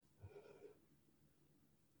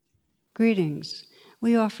Greetings.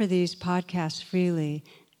 We offer these podcasts freely,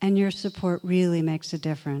 and your support really makes a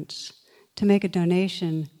difference. To make a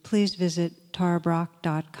donation, please visit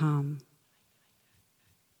tarabrach.com.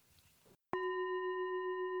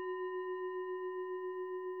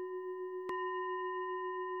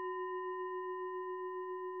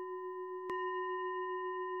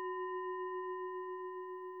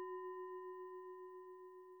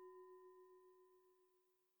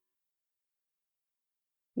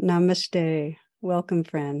 Namaste. Welcome,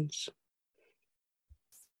 friends.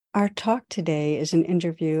 Our talk today is an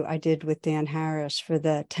interview I did with Dan Harris for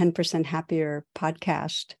the 10% Happier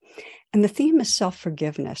podcast. And the theme is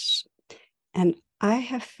self-forgiveness. And I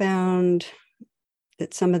have found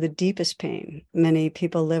that some of the deepest pain many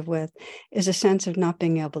people live with is a sense of not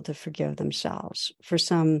being able to forgive themselves for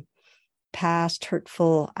some past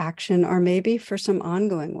hurtful action, or maybe for some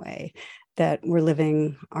ongoing way that we're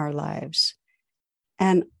living our lives.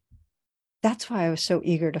 And that's why I was so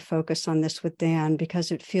eager to focus on this with Dan,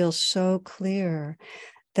 because it feels so clear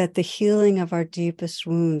that the healing of our deepest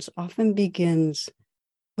wounds often begins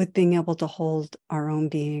with being able to hold our own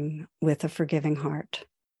being with a forgiving heart.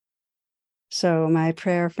 So my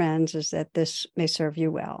prayer, friends, is that this may serve you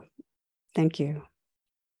well. Thank you.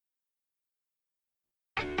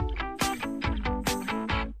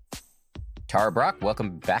 Tara Brach,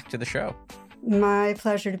 welcome back to the show. My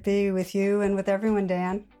pleasure to be with you and with everyone,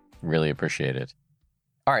 Dan. Really appreciate it.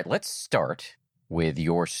 All right, let's start with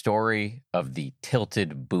your story of the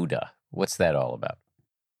tilted Buddha. What's that all about?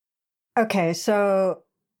 Okay, so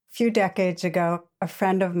a few decades ago, a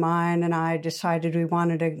friend of mine and I decided we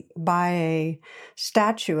wanted to buy a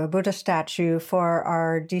Buddha statue for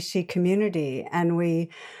our DC community. And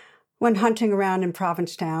we went hunting around in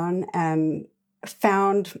Provincetown and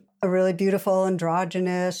found a really beautiful,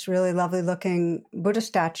 androgynous, really lovely looking Buddha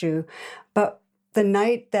statue. But the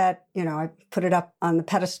night that, I put it up on the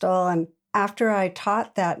pedestal, and after I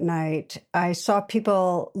taught that night, I saw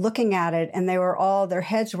people looking at it, and their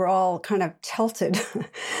heads were all kind of tilted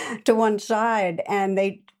to one side, and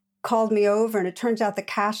they called me over, and it turns out the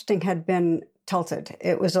casting had been tilted.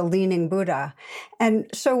 It was a leaning Buddha. And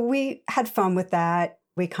so we had fun with that.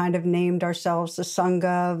 We kind of named ourselves the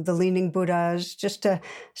Sangha of the Leaning Buddhas, just to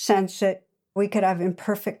sense that we could have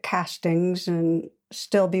imperfect castings and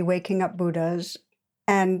still be waking up Buddhas.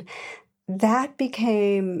 And that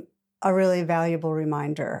became a really valuable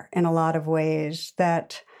reminder in a lot of ways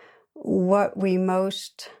that what we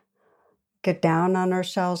most get down on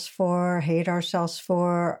ourselves for, hate ourselves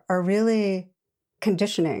for, are really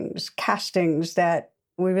conditionings, castings that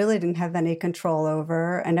we really didn't have any control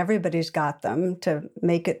over, and everybody's got them to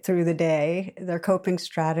make it through the day. They're coping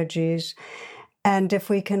strategies. And if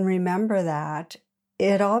we can remember that,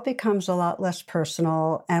 it all becomes a lot less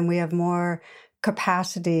personal, and we have more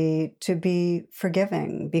capacity to be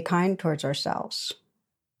forgiving, be kind towards ourselves.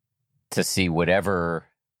 To see whatever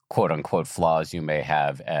quote unquote flaws you may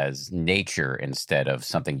have as nature instead of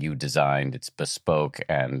something you designed. It's bespoke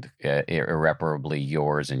and irreparably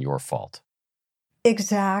yours and your fault.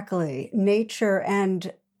 Exactly. Nature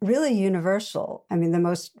and really universal. I mean, the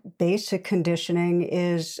most basic conditioning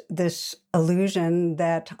is this illusion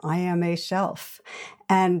that I am a self.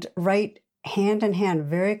 And right hand in hand,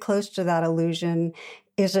 very close to that illusion,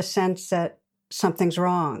 is a sense that something's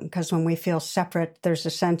wrong. Because when we feel separate, there's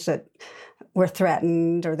a sense that we're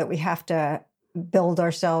threatened or that we have to build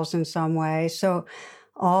ourselves in some way. So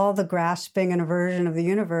all the grasping and aversion of the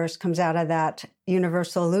universe comes out of that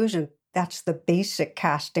universal illusion. That's the basic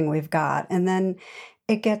casting we've got. And then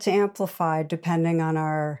it gets amplified depending on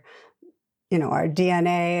our DNA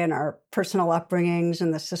and our personal upbringings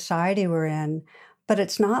and the society we're in. But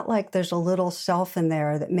it's not like there's a little self in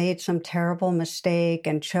there that made some terrible mistake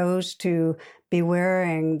and chose to be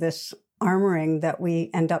wearing this armoring that we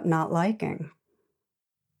end up not liking.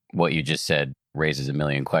 What you just said raises a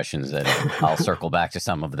million questions that I'll circle back to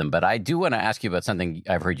some of them. But I do want to ask you about something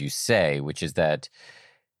I've heard you say, which is that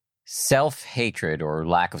self-hatred or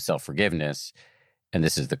lack of self-forgiveness, and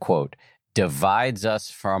this is the quote, divides us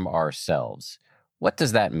from ourselves. What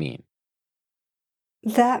does that mean?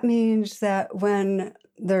 That means that when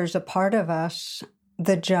there's a part of us,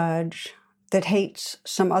 the judge, that hates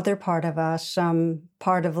some other part of us, some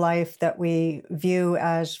part of life that we view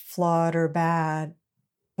as flawed or bad,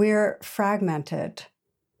 we're fragmented.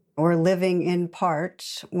 We're living in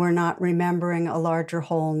parts. We're not remembering a larger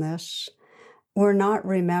wholeness. We're not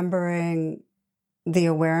remembering the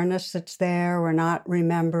awareness that's there. We're not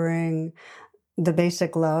remembering the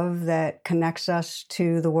basic love that connects us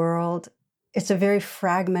to the world. it's a very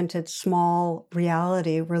fragmented, small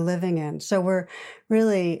reality we're living in. So we're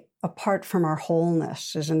really apart from our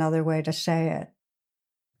wholeness is another way to say it.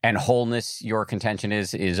 And wholeness, your contention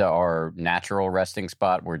is our natural resting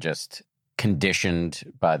spot. We're just conditioned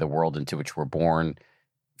by the world into which we're born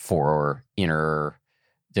for inner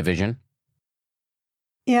division.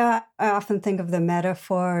 Yeah, I often think of the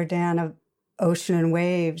metaphor, Dan, of ocean and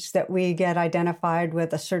waves, that we get identified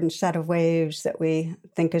with a certain set of waves that we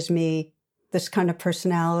think is me, this kind of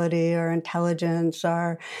personality or intelligence,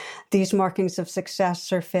 or these markings of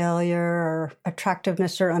success or failure or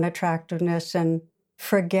attractiveness or unattractiveness, and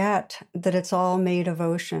forget that it's all made of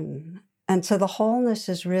ocean. And so the wholeness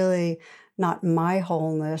is really not my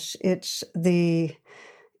wholeness, it's the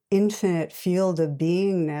infinite field of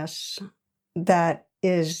beingness that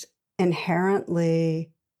is inherently,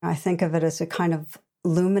 I think of it as a kind of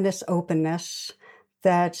luminous openness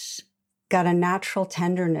that's got a natural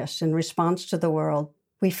tenderness in response to the world.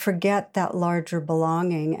 We forget that larger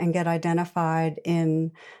belonging and get identified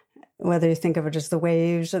in, whether you think of it as the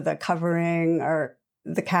waves or the covering or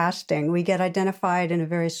the casting, we get identified in a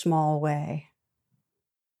very small way.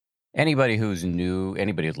 Anybody who's new,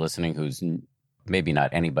 anybody who's listening who's maybe not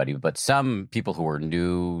anybody, but some people who are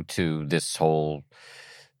new to this whole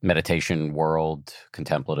meditation world,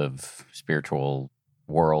 contemplative, spiritual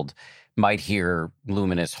world, might hear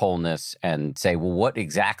luminous wholeness and say, well, what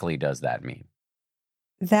exactly does that mean?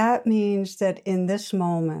 That means that in this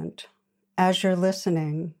moment, as you're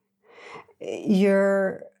listening,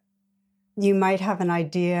 you might have an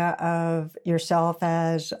idea of yourself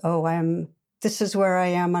as, this is where I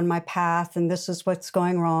am on my path, and this is what's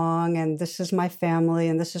going wrong, and this is my family,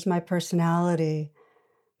 and this is my personality.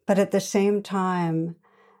 But at the same time,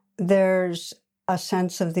 there's a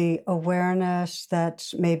sense of the awareness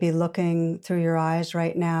that's maybe looking through your eyes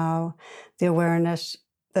right now, the awareness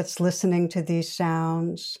that's listening to these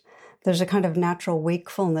sounds. There's a kind of natural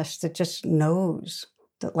wakefulness that just knows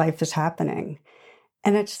that life is happening.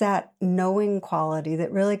 And it's that knowing quality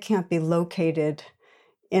that really can't be located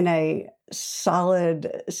in a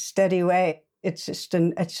solid, steady way. It's just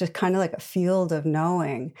kind of like a field of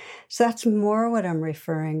knowing. So that's more what I'm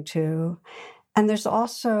referring to. And there's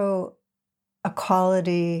also a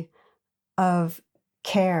quality of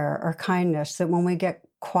care or kindness that when we get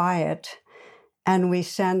quiet and we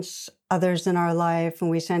sense others in our life and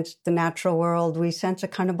we sense the natural world, we sense a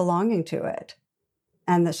kind of belonging to it.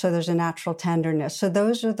 And so there's a natural tenderness. So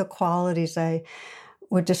those are the qualities I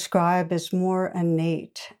would describe as more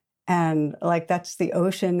innate. And like that's the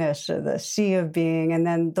oceanness or the sea of being. And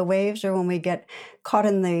then the waves are when we get caught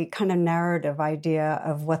in the kind of narrative idea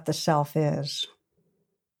of what the self is.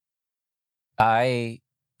 I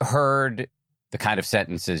heard the kind of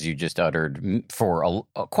sentences you just uttered for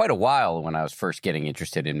quite a while when I was first getting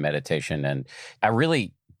interested in meditation, and I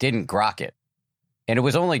really didn't grok it. And it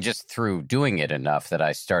was only just through doing it enough that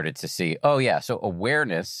I started to see, oh yeah, so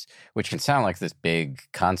awareness, which can sound like this big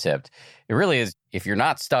concept, it really is, if you're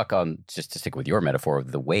not stuck on, just to stick with your metaphor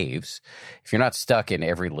of the waves, if you're not stuck in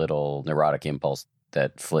every little neurotic impulse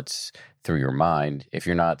that flits through your mind, if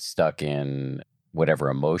you're not stuck in whatever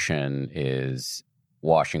emotion is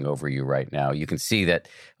washing over you right now, you can see that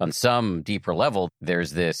on some deeper level,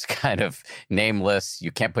 there's this kind of nameless,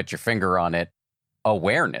 you can't put your finger on it,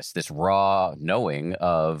 awareness, this raw knowing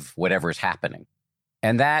of whatever's happening.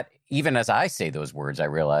 And that, even as I say those words, I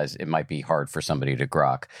realize it might be hard for somebody to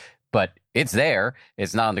grok, but it's there,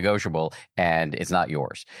 it's non-negotiable, and it's not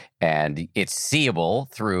yours. And it's seeable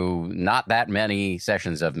through not that many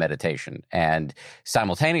sessions of meditation. And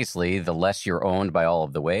simultaneously, the less you're owned by all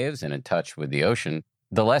of the waves and in touch with the ocean,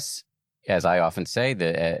 the less, as I often say,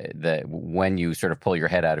 that when you sort of pull your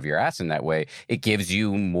head out of your ass in that way, it gives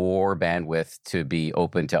you more bandwidth to be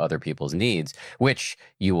open to other people's needs, which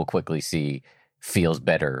you will quickly see feels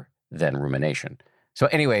better than rumination. So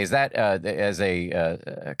anyway, is that as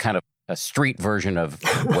a kind of a street version of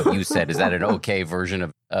what you said? Is that an okay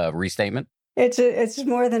version of restatement? It's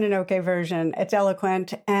more than an okay version. It's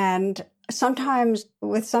eloquent. And sometimes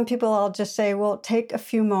with some people, I'll just say, well, take a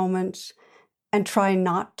few moments and try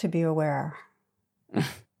not to be aware.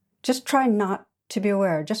 Just try not to be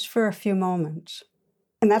aware, just for a few moments.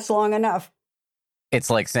 And that's long enough. It's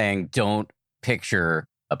like saying, don't picture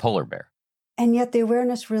a polar bear. And yet the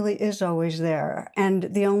awareness really is always there. And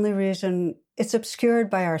the only reason it's obscured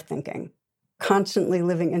by our thinking, constantly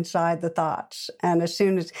living inside the thoughts. And as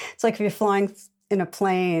soon as, it's like if you're flying in a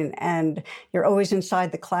plane and you're always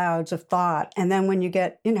inside the clouds of thought. And then when you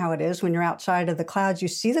get, you know how it is, when you're outside of the clouds, you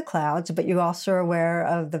see the clouds, but you also are aware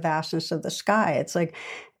of the vastness of the sky. It's like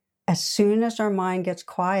as soon as our mind gets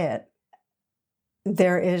quiet,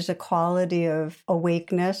 there is a quality of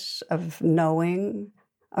awakeness, of knowing,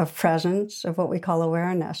 of presence, of what we call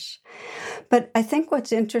awareness. But I think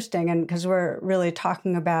what's interesting, and because we're really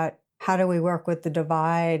talking about how do we work with the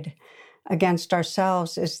divide against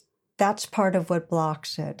ourselves, is that's part of what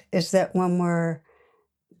blocks it, is that when we're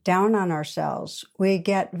down on ourselves, we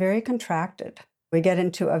get very contracted. We get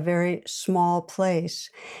into a very small place,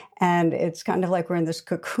 and it's kind of like we're in this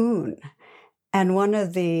cocoon. And one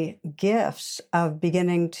of the gifts of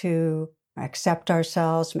beginning to accept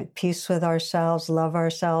ourselves, make peace with ourselves, love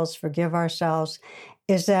ourselves, forgive ourselves,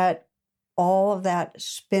 is that all of that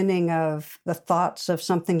spinning of the thoughts of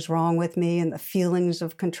something's wrong with me and the feelings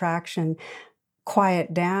of contraction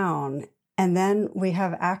quiet down. And then we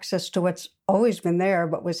have access to what's always been there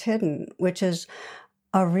but was hidden, which is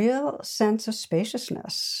a real sense of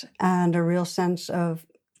spaciousness and a real sense of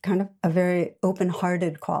kind of a very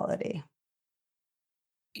open-hearted quality.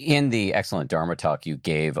 In the excellent Dharma talk you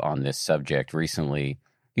gave on this subject recently,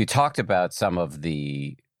 you talked about some of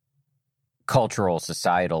the cultural,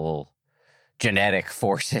 societal, genetic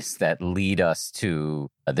forces that lead us to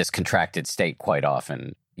this contracted state quite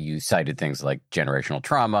often. You cited things like generational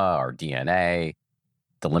trauma, our DNA,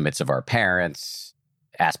 the limits of our parents,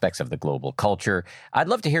 aspects of the global culture. I'd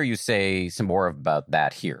love to hear you say some more about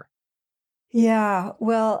that here. Yeah,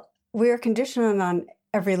 well, we're conditioned on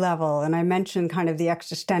every level. And I mentioned kind of the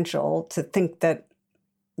existential, to think that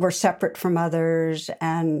we're separate from others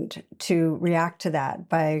and to react to that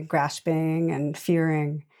by grasping and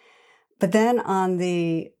fearing. But then on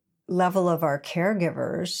the level of our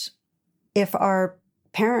caregivers, if our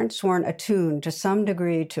parents weren't attuned to some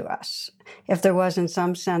degree to us, if there wasn't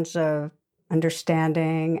some sense of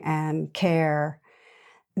understanding and care,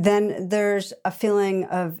 then there's a feeling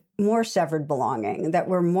of more severed belonging, that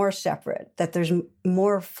we're more separate, that there's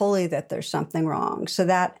more fully that there's something wrong. So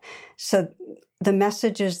the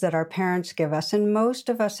messages that our parents give us, and most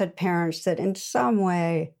of us had parents that in some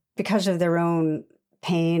way, because of their own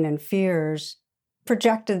pain and fears,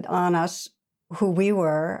 projected on us who we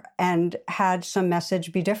were and had some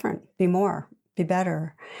message: be different, be more, be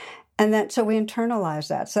better. And that, so we internalize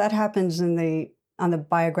that. So that happens on the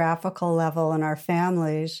biographical level in our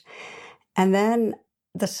families. And then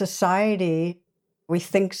the society, we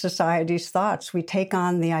think society's thoughts. We take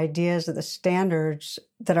on the ideas of the standards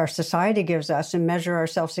that our society gives us and measure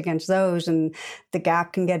ourselves against those. And the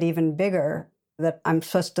gap can get even bigger, that I'm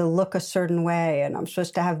supposed to look a certain way and I'm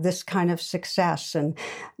supposed to have this kind of success and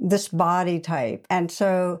this body type. And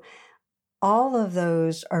so all of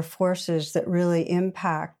those are forces that really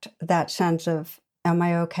impact that sense of, am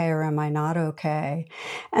I okay or am I not okay?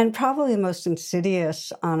 And probably the most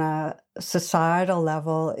insidious on a societal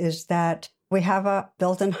level is that we have a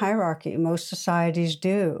built-in hierarchy. Most societies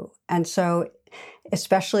do. And so,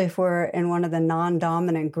 especially if we're in one of the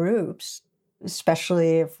non-dominant groups,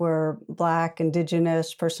 especially if we're Black,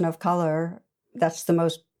 Indigenous, person of color, that's the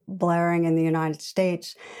most blaring in the United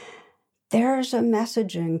States, there's a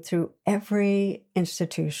messaging through every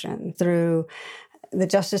institution, through the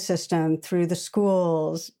justice system, through the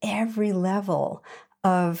schools, every level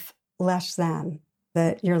of less than,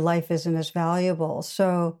 that your life isn't as valuable.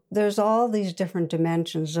 So there's all these different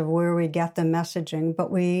dimensions of where we get the messaging, but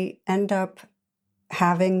we end up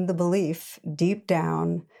having the belief deep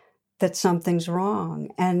down that something's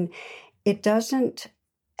wrong. And it doesn't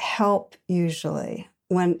help usually,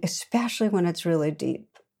 especially when it's really deep.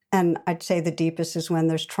 And I'd say the deepest is when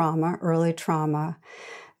there's trauma, early trauma,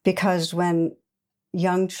 because when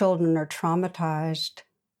young children are traumatized,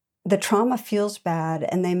 the trauma feels bad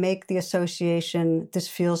and they make the association, this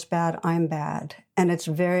feels bad, I'm bad. And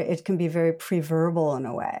it can be very pre-verbal in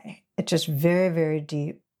a way. It's just very, very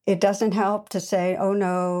deep. It doesn't help to say, oh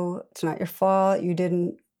no, it's not your fault, you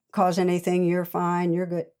didn't cause anything, you're fine, you're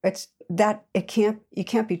good. You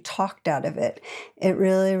can't be talked out of it. It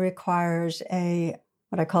really requires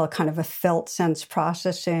what I call a kind of a felt sense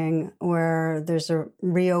processing, where there's a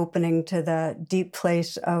reopening to the deep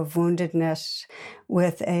place of woundedness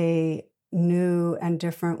with a new and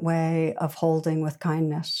different way of holding with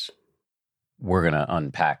kindness. We're going to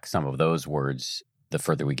unpack some of those words the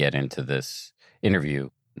further we get into this interview,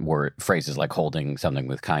 where phrases like holding something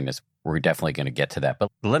with kindness. We're definitely going to get to that.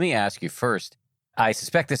 But let me ask you first, I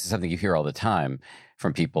suspect this is something you hear all the time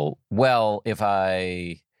from people. Well, if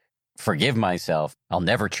I forgive myself, I'll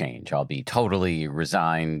never change. I'll be totally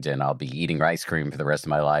resigned and I'll be eating ice cream for the rest of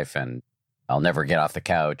my life and I'll never get off the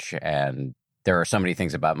couch. And there are so many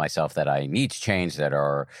things about myself that I need to change that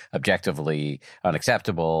are objectively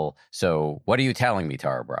unacceptable. So what are you telling me,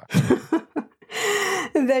 Tara Brach?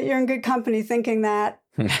 That you're in good company thinking that.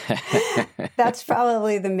 That's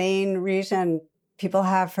probably the main reason people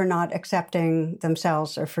have for not accepting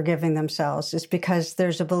themselves or forgiving themselves is because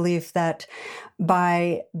there's a belief that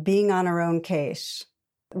by being on our own case,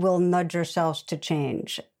 we'll nudge ourselves to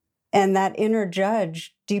change. And that inner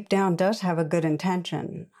judge deep down does have a good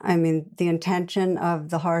intention. I mean, the intention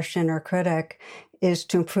of the harsh inner critic is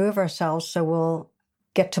to improve ourselves so we'll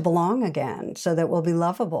get to belong again, so that we'll be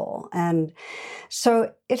lovable. And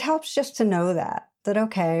so it helps just to know that,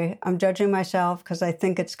 okay, I'm judging myself because I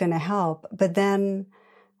think it's going to help. But then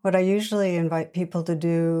what I usually invite people to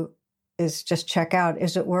do is just check out,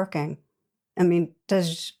 is it working? I mean,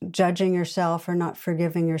 does judging yourself or not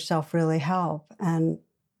forgiving yourself really help? And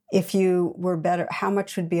if you were better, how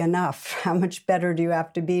much would be enough? How much better do you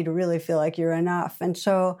have to be to really feel like you're enough? And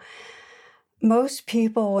so most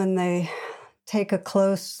people, when they take a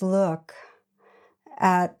close look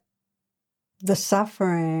at the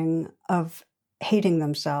suffering of hating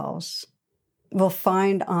themselves, will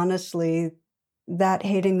find honestly that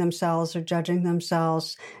hating themselves or judging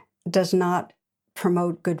themselves does not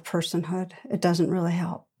promote good personhood. It doesn't really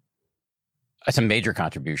help. Some major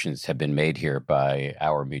contributions have been made here by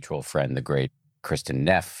our mutual friend, the great Kristen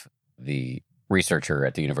Neff, the researcher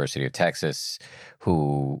at the University of Texas,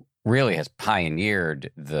 who really has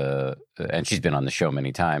pioneered and she's been on the show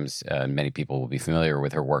many times, many people will be familiar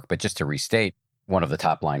with her work, but just to restate one of the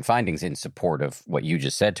top line findings in support of what you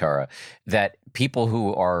just said, Tara, that people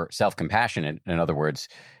who are self-compassionate, in other words,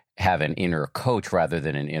 have an inner coach rather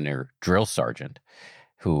than an inner drill sergeant,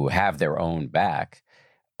 who have their own back,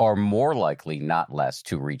 are more likely, not less,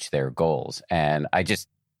 to reach their goals. And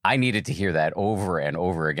I needed to hear that over and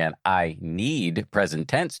over again. I need present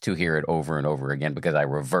tense to hear it over and over again because I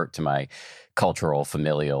revert to my cultural,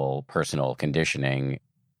 familial, personal conditioning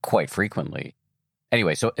quite frequently.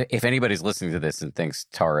 Anyway, so if anybody's listening to this and thinks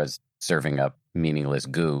Tara's serving up meaningless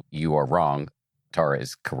goo, you are wrong. Tara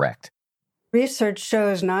is correct. Research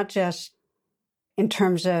shows not just in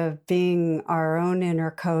terms of being our own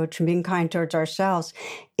inner coach and being kind towards ourselves,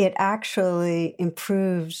 it actually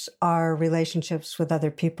improves our relationships with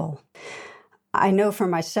other people. I know for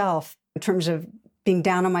myself, in terms of being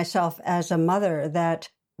down on myself as a mother, that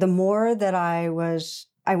the more that I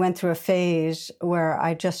went through a phase where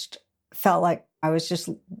I just felt like I was just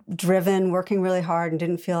driven, working really hard, and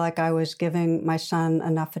didn't feel like I was giving my son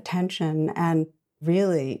enough attention, and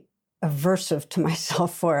really aversive to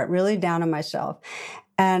myself for it, really down on myself.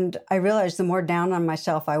 And I realized the more down on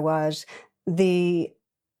myself I was, the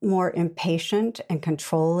more impatient and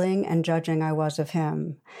controlling and judging I was of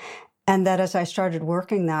him. And that as I started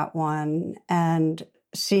working that one and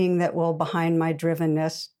seeing that, well, behind my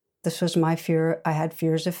drivenness, this was my fear. I had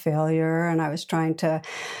fears of failure, and I was trying to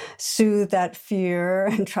soothe that fear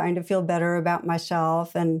and trying to feel better about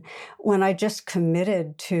myself. And when I just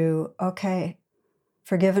committed to, okay,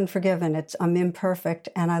 forgiven, I'm imperfect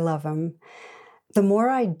and I love him. The more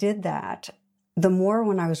I did that, the more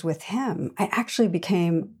when I was with him, I actually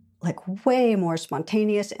became like way more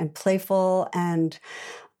spontaneous and playful and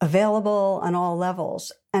available on all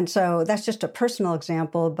levels. And so that's just a personal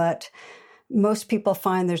example, but most people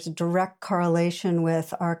find there's a direct correlation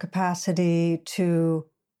with our capacity to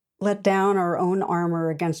let down our own armor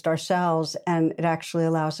against ourselves, and it actually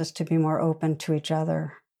allows us to be more open to each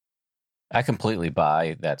other. I completely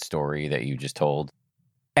buy that story that you just told.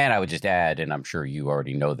 And I would just add, and I'm sure you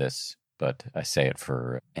already know this, but I say it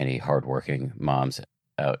for any hardworking moms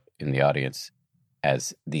out in the audience.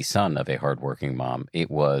 As the son of a hardworking mom,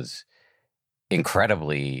 it was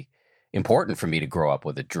incredibly important for me to grow up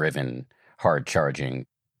with a driven, hard-charging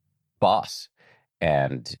boss,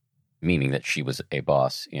 and meaning that she was a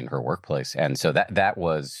boss in her workplace. And so that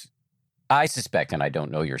was, I suspect, and I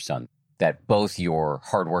don't know your son, that both your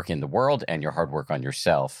hard work in the world and your hard work on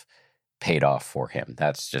yourself paid off for him.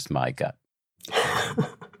 That's just my gut.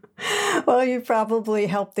 Well, you probably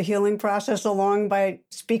helped the healing process along by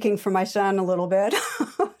speaking for my son a little bit.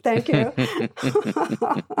 Thank you.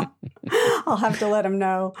 I'll have to let him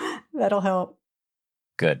know. That'll help.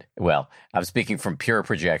 Good. Well, I'm speaking from pure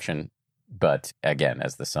projection, but again,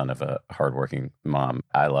 as the son of a hardworking mom,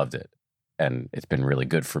 I loved it. And it's been really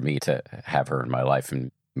good for me to have her in my life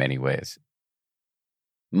in many ways.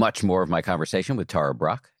 Much more of my conversation with Tara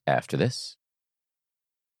Brach after this.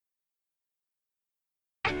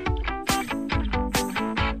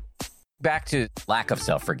 Back to lack of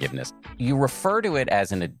self-forgiveness. You refer to it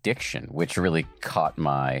as an addiction, which really caught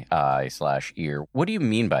my eye/ear. What do you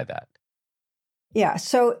mean by that? Yeah,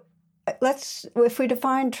 so if we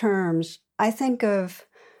define terms, I think of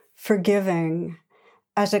forgiving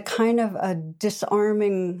as a kind of a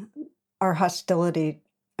disarming our hostility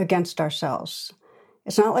against ourselves.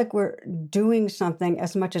 It's not like we're doing something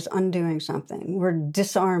as much as undoing something. We're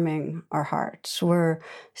disarming our hearts. We're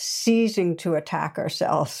ceasing to attack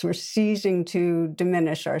ourselves. We're ceasing to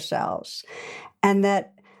diminish ourselves. And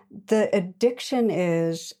that the addiction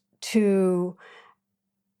is to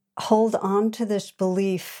hold on to this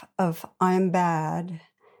belief of I'm bad,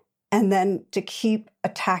 and then to keep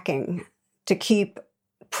attacking, to keep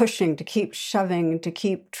pushing, to keep shoving, to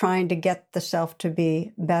keep trying to get the self to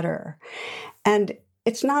be better. And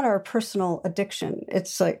it's not our personal addiction.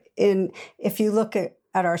 It's like if you look at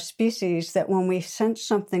our species, that when we sense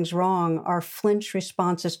something's wrong, our flinch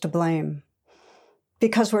response is to blame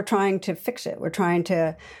because we're trying to fix it. We're trying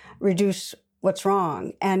to reduce what's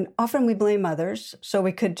wrong. And often we blame others. So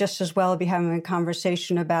we could just as well be having a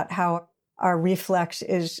conversation about how our reflex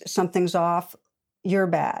is something's off, you're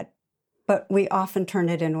bad. But we often turn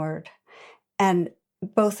it inward. And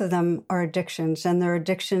both of them are addictions. And they're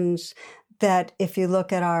addictions that, if you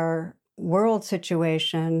look at our world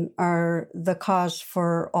situation, are the cause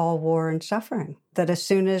for all war and suffering. That as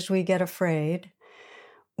soon as we get afraid,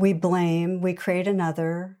 we blame, we create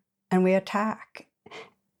another, and we attack.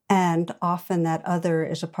 And often that other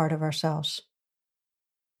is a part of ourselves.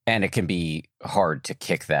 And it can be hard to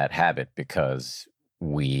kick that habit because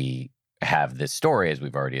we have this story, as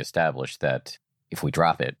we've already established, that if we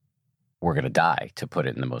drop it, we're going to die, to put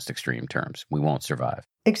it in the most extreme terms. We won't survive.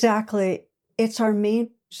 Exactly. It's our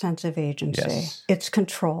main sense of agency. Yes. It's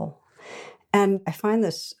control. And I find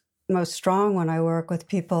this most strong when I work with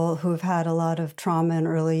people who've had a lot of trauma in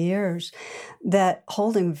early years, that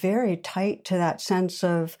holding very tight to that sense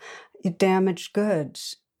of damaged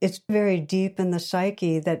goods. It's very deep in the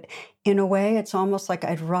psyche that, in a way, it's almost like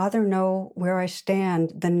I'd rather know where I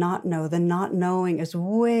stand than not know. The not knowing is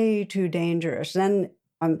way too dangerous. Then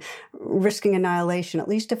I'm risking annihilation. At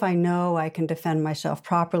least if I know I can defend myself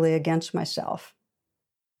properly against myself.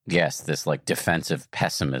 Yes, this like defensive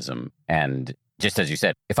pessimism. And just as you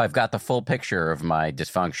said, if I've got the full picture of my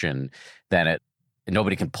dysfunction, then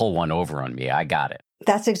nobody can pull one over on me. I got it.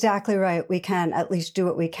 That's exactly right. We can at least do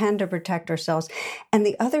what we can to protect ourselves. And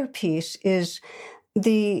the other piece is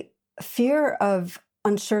the fear of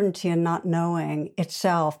uncertainty and not knowing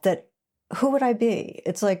itself, that who would I be?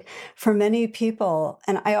 It's like, for many people,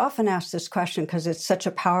 and I often ask this question because it's such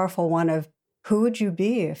a powerful one, of who would you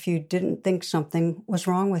be if you didn't think something was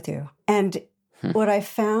wrong with you? And what I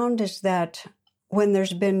found is that when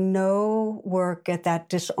there's been no work at that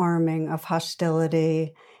disarming of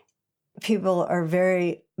hostility, people are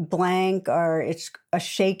very blank, or it's a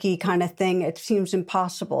shaky kind of thing. It seems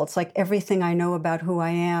impossible. It's like everything I know about who I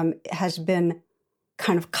am has been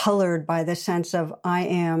kind of colored by the sense of I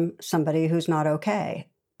am somebody who's not okay.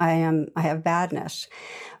 I have badness.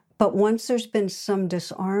 But once there's been some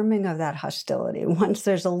disarming of that hostility, once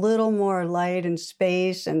there's a little more light and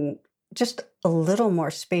space and just a little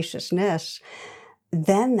more spaciousness,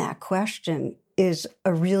 then that question is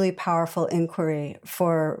a really powerful inquiry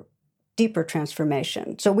for deeper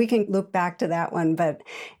transformation. So we can look back to that one, but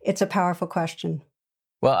it's a powerful question.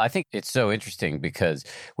 Well, I think it's so interesting because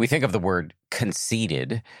we think of the word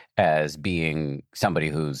conceited as being somebody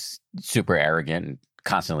who's super arrogant and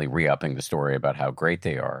constantly re-upping the story about how great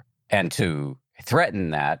they are. And to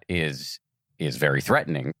threaten that is very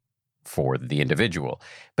threatening for the individual.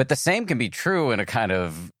 But the same can be true in a kind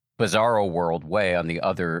of bizarro world way on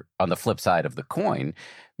the flip side of the coin.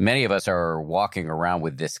 Many of us are walking around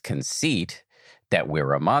with this conceit that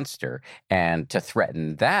we're a monster. And to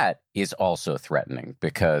threaten that is also threatening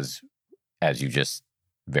because, as you just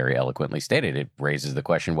very eloquently stated, it raises the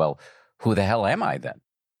question, well, who the hell am I then?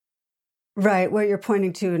 Right. What you're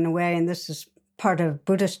pointing to, in a way, and this is part of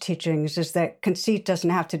Buddhist teachings, is that conceit doesn't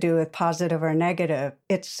have to do with positive or negative.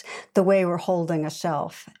 It's the way we're holding a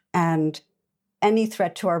self. And any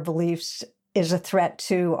threat to our beliefs is a threat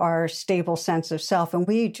to our stable sense of self. And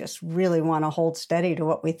we just really want to hold steady to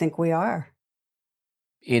what we think we are.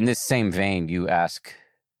 In this same vein, you ask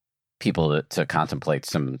people to contemplate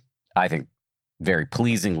some, I think, very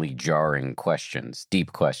pleasingly jarring questions,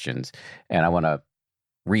 deep questions. And I want to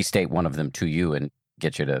restate one of them to you and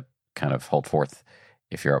get you to kind of hold forth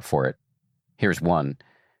if you're up for it. Here's one.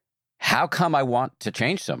 How come I want to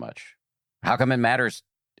change so much? How come it matters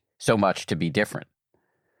so much to be different?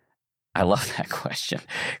 I love that question.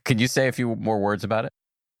 Could you say a few more words about it?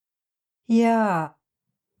 Yeah.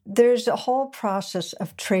 There's a whole process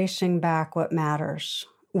of tracing back what matters,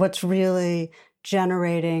 what's really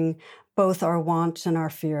generating both our wants and our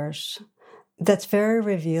fears. That's very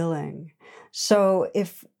revealing. So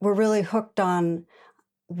if we're really hooked on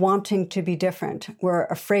wanting to be different, we're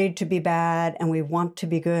afraid to be bad and we want to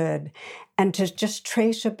be good, and to just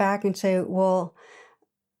trace it back and say, well,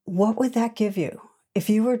 what would that give you? If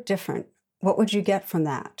you were different, what would you get from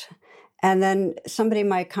that? And then somebody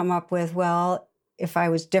might come up with, well, if I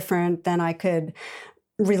was different, then I could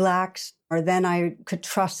relax, or then I could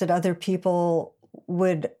trust that other people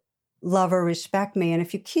would love or respect me. And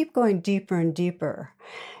if you keep going deeper and deeper,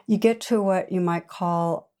 you get to what you might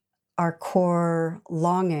call our core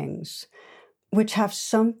longings, which have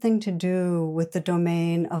something to do with the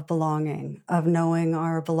domain of belonging, of knowing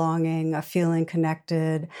our belonging, of feeling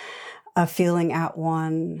connected, of feeling at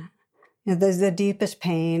one. You know, the deepest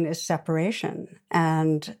pain is separation.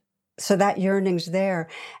 And so that yearning's there.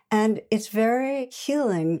 And it's very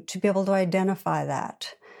healing to be able to identify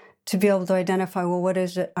that, to be able to identify, well, what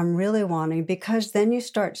is it I'm really wanting? Because then you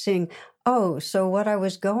start seeing, oh, so what I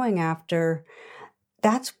was going after,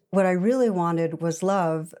 that's what I really wanted was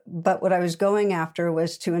love. But what I was going after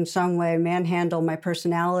was to, in some way, manhandle my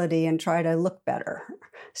personality and try to look better.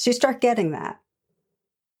 So you start getting that.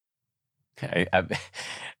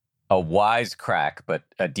 A wise crack, but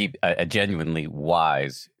a genuinely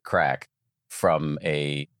wise crack from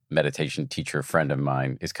a meditation teacher friend of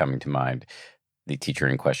mine is coming to mind. The teacher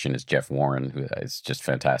in question is Jeff Warren, who is just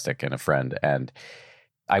fantastic and a friend. And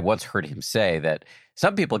I once heard him say that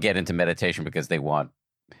some people get into meditation because they want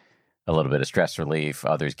a little bit of stress relief.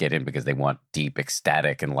 Others get in because they want deep,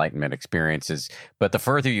 ecstatic enlightenment experiences. But the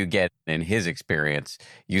further you get in his experience,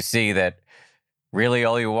 you see that really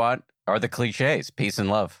all you want are the cliches, peace and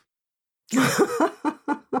love.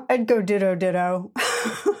 I'd go ditto, ditto.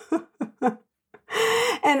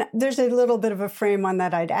 And there's a little bit of a frame on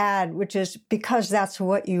that I'd add, which is because that's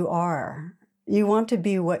what you are. You want to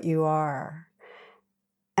be what you are.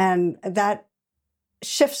 And that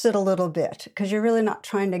shifts it a little bit because you're really not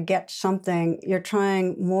trying to get something. You're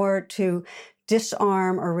trying more to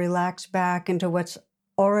disarm or relax back into what's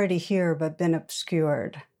already here but been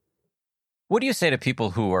obscured. What do you say to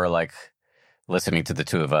people who are like listening to the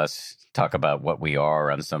two of us talk about what we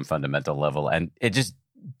are on some fundamental level and it just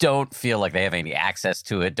don't feel like they have any access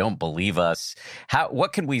to it, don't believe us?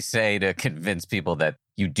 What can we say to convince people that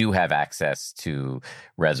you do have access to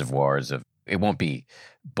reservoirs of, it won't be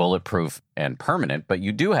bulletproof and permanent, but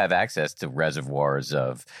you do have access to reservoirs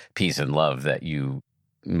of peace and love that you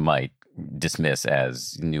might dismiss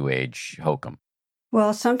as New Age hokum?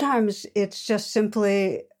 Well, sometimes it's just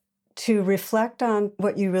simply to reflect on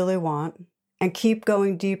what you really want and keep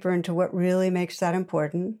going deeper into what really makes that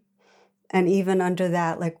important. And even under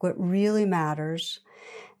that, like what really matters.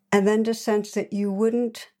 And then to sense that you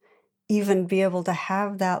wouldn't even be able to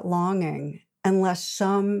have that longing unless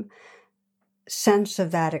some sense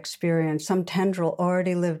of that experience, some tendril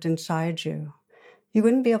already lived inside you. You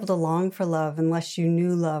wouldn't be able to long for love unless you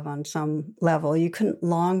knew love on some level. You couldn't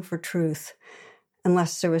long for truth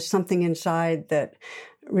unless there was something inside that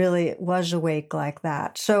really was awake like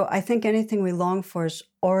that. So I think anything we long for is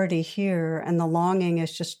already here, and the longing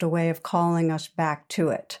is just a way of calling us back to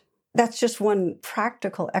it. That's just one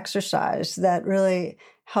practical exercise that really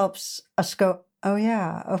helps us go, oh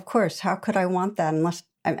yeah, of course, how could I want that unless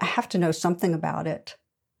I have to know something about it?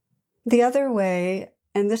 The other way,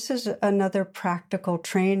 and this is another practical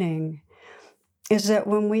training, is that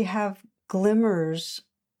when we have glimmers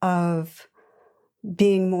of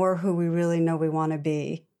being more who we really know we want to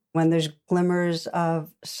be, when there's glimmers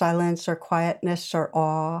of silence or quietness or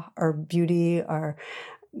awe or beauty or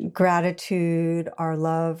gratitude or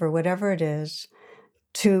love or whatever it is,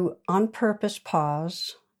 to on purpose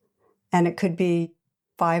pause. And it could be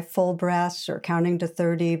 5 full breaths or counting to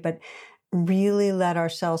 30, but really let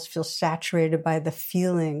ourselves feel saturated by the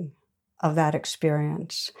feeling of that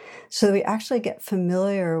experience. So we actually get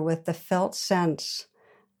familiar with the felt sense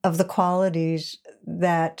of the qualities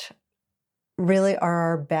that really are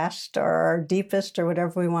our best or our deepest or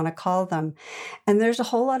whatever we want to call them. And there's a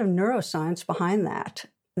whole lot of neuroscience behind that,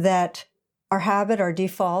 that our habit, our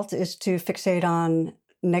default is to fixate on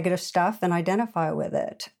negative stuff and identify with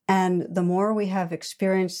it. And the more we have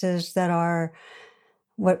experiences that are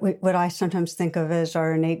what I sometimes think of as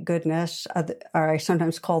our innate goodness, or I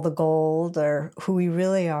sometimes call the gold, or who we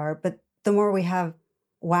really are, but the more we have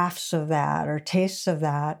wafts of that or tastes of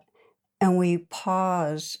that, and we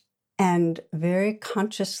pause and very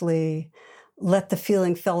consciously let the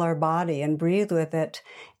feeling fill our body and breathe with it,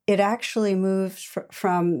 it actually moves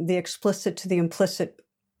from the explicit to the implicit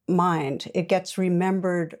mind. It gets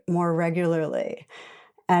remembered more regularly.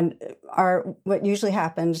 And what usually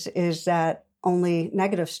happens is that only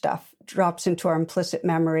negative stuff drops into our implicit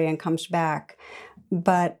memory and comes back.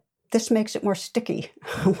 But this makes it more sticky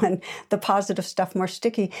when the positive stuff more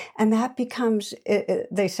sticky. And that becomes,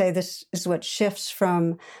 they say this is what shifts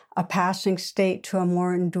from a passing state to a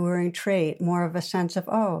more enduring trait, more of a sense of,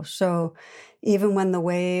 oh, so even when the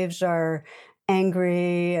waves are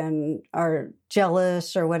angry and are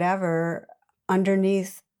jealous or whatever,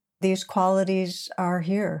 underneath these qualities are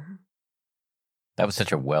here. That was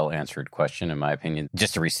such a well-answered question, in my opinion.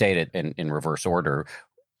 Just to restate it in reverse order,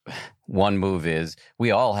 one move is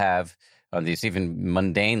we all have, on these even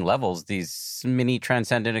mundane levels, these mini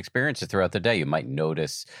transcendent experiences throughout the day. You might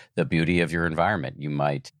notice the beauty of your environment. You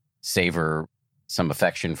might savor some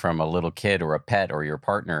affection from a little kid or a pet or your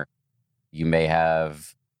partner. You may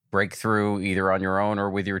have breakthrough either on your own or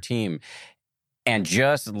with your team. And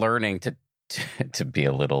just learning to be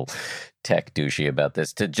a little tech douchey about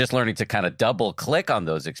this, to just learning to kind of double click on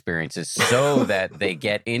those experiences so that they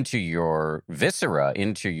get into your viscera,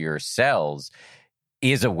 into your cells,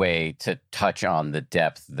 is a way to touch on the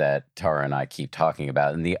depth that Tara and I keep talking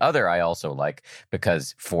about. And the other I also like,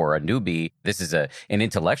 because for a newbie, this is an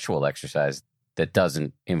intellectual exercise that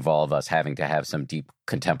doesn't involve us having to have some deep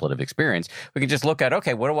contemplative experience. We can just look at,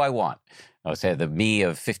 okay, what do I want? I would say the me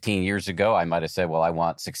of 15 years ago, I might have said, well, I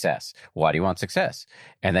want success. Why do you want success?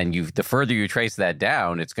 And then the further you trace that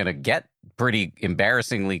down, it's going to get pretty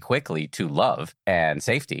embarrassingly quickly to love and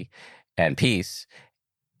safety and peace.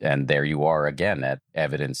 And there you are again at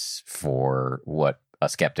evidence for what a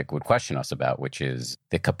skeptic would question us about, which is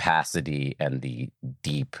the capacity and the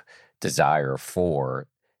deep desire for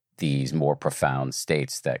these more profound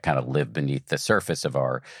states that kind of live beneath the surface of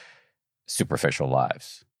our superficial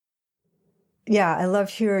lives. Yeah, I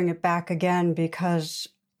love hearing it back again because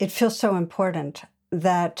it feels so important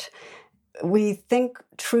that we think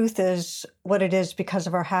truth is what it is because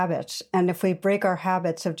of our habits. And if we break our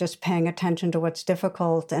habits of just paying attention to what's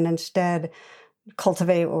difficult and instead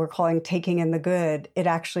cultivate what we're calling taking in the good, it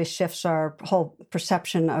actually shifts our whole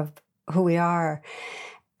perception of who we are.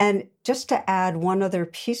 And just to add one other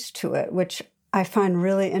piece to it, which I find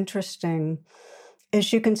really interesting,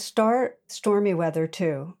 is you can start stormy weather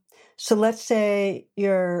too. So let's say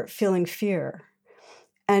you're feeling fear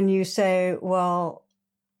and you say, well,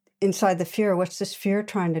 inside the fear, what's this fear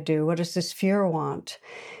trying to do? What does this fear want?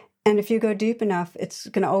 And if you go deep enough, it's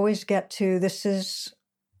going to always get to, this is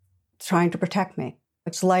trying to protect me.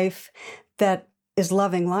 It's life that is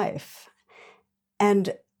loving life.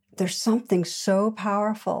 And there's something so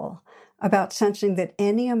powerful about sensing that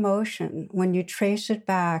any emotion, when you trace it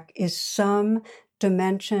back, is some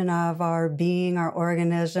dimension of our being, our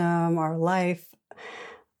organism, our life,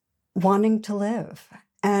 wanting to live.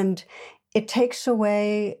 And it takes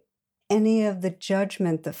away any of the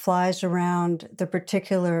judgment that flies around the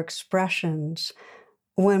particular expressions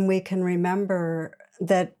when we can remember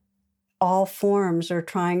that all forms are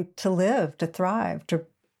trying to live, to thrive,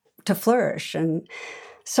 to flourish. And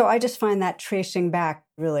so I just find that tracing back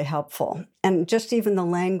really helpful. And just even the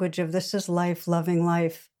language of this is life, loving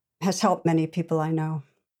life, has helped many people I know.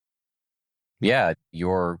 Yeah,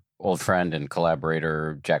 your old friend and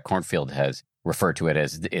collaborator, Jack Kornfield, has referred to it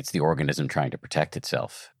as it's the organism trying to protect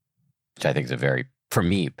itself, which I think is a very, for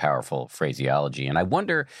me, powerful phraseology. And I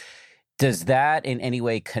wonder, does that in any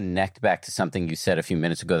way connect back to something you said a few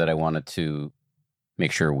minutes ago that I wanted to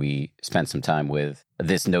make sure we spend some time with,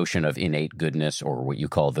 this notion of innate goodness, or what you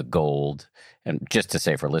call the gold? And just to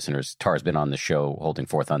say for listeners, Tar's been on the show holding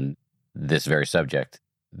forth on this very subject,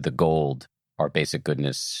 the gold, our basic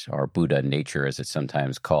goodness, our Buddha nature, as it's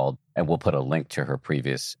sometimes called. And we'll put a link to her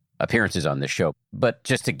previous appearances on the show. But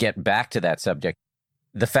just to get back to that subject,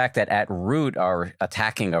 the fact that at root our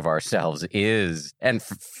attacking of ourselves is, and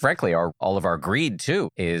frankly, all of our greed too,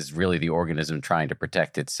 is really the organism trying to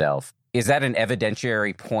protect itself. Is that an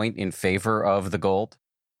evidentiary point in favor of the gold?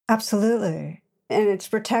 Absolutely. And it's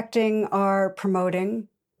protecting or promoting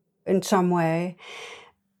in some way,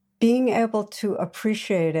 being able to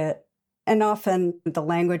appreciate it. And often the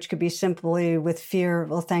language could be simply with fear,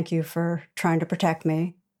 well, thank you for trying to protect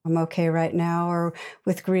me. I'm okay right now. Or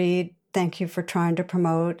with greed, thank you for trying to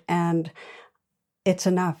promote. And it's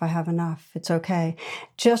enough. I have enough. It's okay.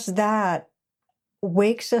 Just that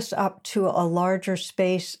wakes us up to a larger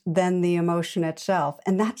space than the emotion itself.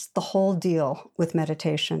 And that's the whole deal with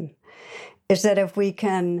meditation, is that if we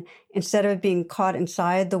can, instead of being caught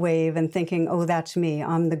inside the wave and thinking, oh, that's me,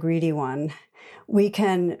 I'm the greedy one, we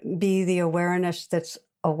can be the awareness that's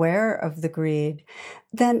aware of the greed.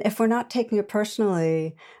 Then if we're not taking it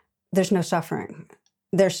personally, there's no suffering.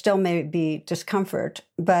 There still may be discomfort,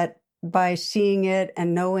 but by seeing it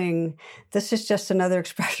and knowing this is just another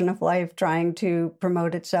expression of life trying to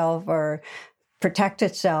promote itself or protect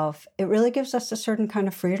itself, it really gives us a certain kind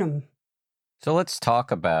of freedom. So let's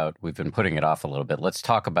talk about, we've been putting it off a little bit. Let's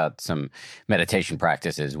talk about some meditation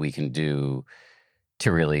practices we can do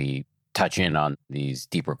to really touch in on these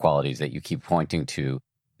deeper qualities that you keep pointing to.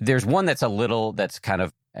 There's one that's kind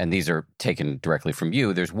of, and these are taken directly from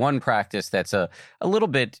you. There's one practice that's a little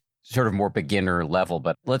bit sort of more beginner level,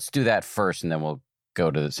 but let's do that first and then we'll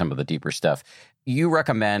go to some of the deeper stuff. You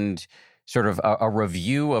recommend sort of a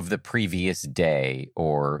review of the previous day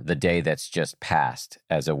or the day that's just passed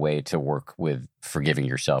as a way to work with forgiving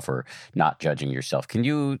yourself or not judging yourself. Can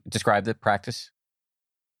you describe the practice?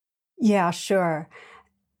 Yeah, sure.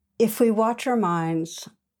 If we watch our minds,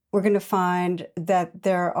 we're going to find that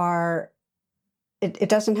it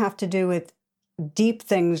doesn't have to do with deep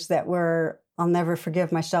things that I'll never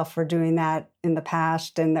forgive myself for doing that in the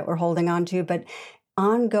past and that we're holding on to, but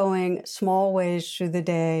ongoing small ways through the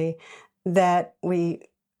day that we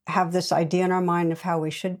have this idea in our mind of how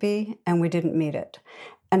we should be and we didn't meet it.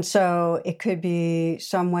 And so it could be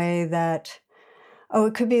some way that,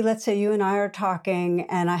 it could be, let's say you and I are talking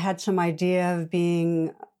and I had some idea of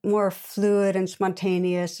being more fluid and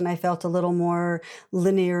spontaneous and I felt a little more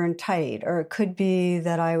linear and tight. Or it could be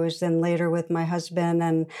that I was then later with my husband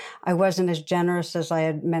and I wasn't as generous as I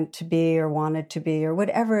had meant to be or wanted to be or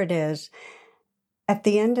whatever it is. At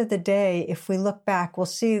the end of the day, if we look back, we'll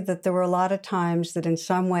see that there were a lot of times that in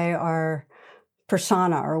some way our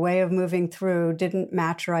persona, our way of moving through didn't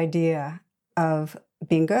match our idea of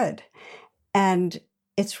being good. And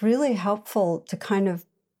it's really helpful to kind of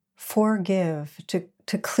forgive, to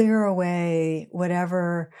clear away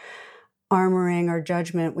whatever armoring or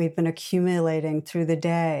judgment we've been accumulating through the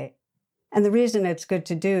day. And the reason it's good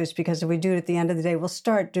to do is because if we do it at the end of the day, we'll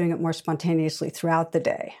start doing it more spontaneously throughout the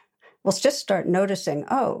day. We'll just start noticing,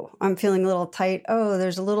 I'm feeling a little tight.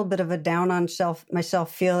 There's a little bit of a down on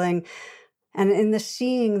myself feeling. And in the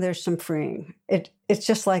seeing, there's some freeing. It's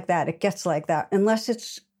just like that. It gets like that, unless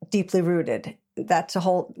it's deeply rooted.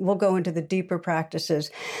 We'll go into the deeper practices.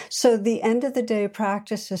 So the end of the day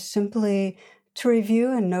practice is simply to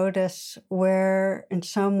review and notice where in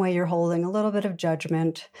some way you're holding a little bit of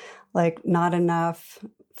judgment, like not enough,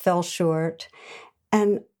 fell short.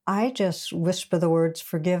 And I just whisper the words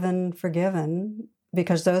forgiven, forgiven,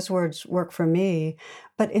 because those words work for me,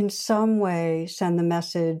 but in some way send the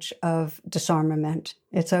message of disarmament.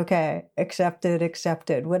 It's okay, accepted,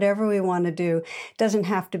 accepted. Whatever we want to do, it doesn't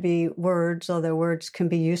have to be words, although words can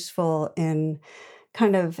be useful in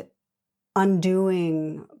kind of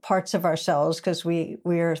undoing parts of ourselves because we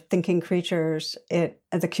are thinking creatures.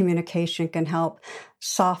 The communication can help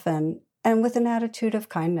soften, and with an attitude of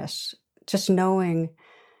kindness, just knowing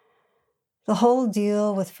the whole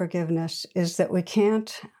deal with forgiveness is that we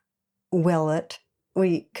can't will it.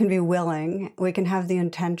 We can be willing. We can have the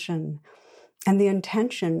intention. And the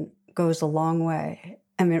intention goes a long way.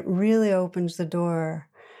 I mean, it really opens the door.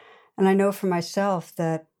 And I know for myself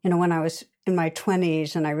that, when I was in my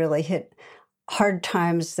 20s and I really hit hard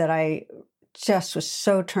times that I just was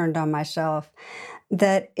so turned on myself,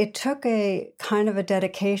 that it took a kind of a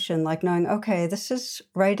dedication, like knowing, okay, this is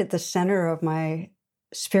right at the center of my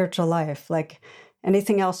spiritual life. Like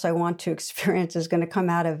anything else I want to experience is going to come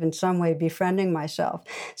out of in some way befriending myself.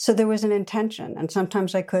 So there was an intention, and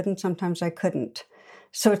sometimes I could and sometimes I couldn't.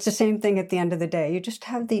 So it's the same thing at the end of the day. You just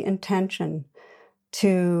have the intention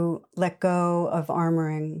to let go of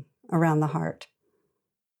armoring around the heart.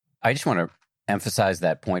 I just want to emphasize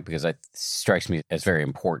that point because it strikes me as very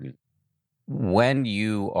important. When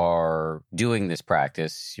you are doing this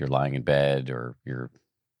practice, you're lying in bed or you're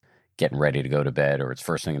getting ready to go to bed, or it's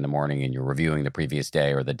first thing in the morning and you're reviewing the previous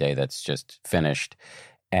day or the day that's just finished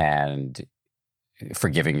and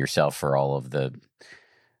forgiving yourself for all of the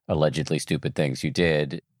allegedly stupid things you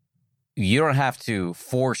did, you don't have to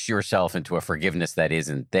force yourself into a forgiveness that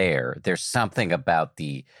isn't there. There's something about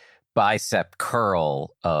the bicep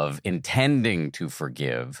curl of intending to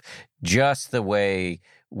forgive, just the way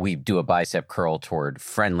we do a bicep curl toward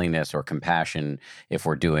friendliness or compassion if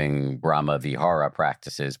we're doing Brahma Vihara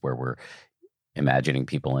practices where we're imagining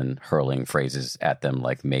people and hurling phrases at them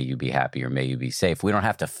like, may you be happy or may you be safe. We don't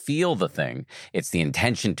have to feel the thing. It's the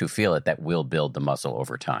intention to feel it that will build the muscle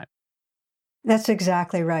over time. That's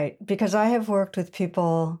exactly right. Because I have worked with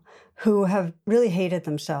people who have really hated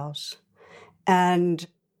themselves. And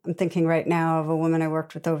I'm thinking right now of a woman I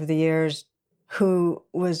worked with over the years who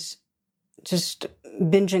was just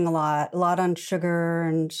binging a lot on sugar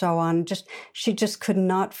and so on. She just could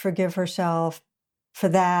not forgive herself for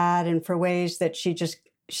that and for ways that she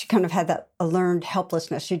kind of had that a learned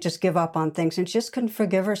helplessness. She'd just give up on things and she just couldn't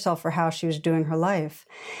forgive herself for how she was doing her life.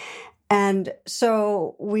 And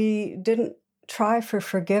so we didn't try for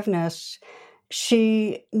forgiveness,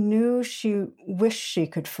 she knew she wished she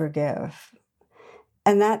could forgive.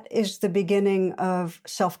 And that is the beginning of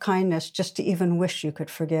self-kindness, just to even wish you could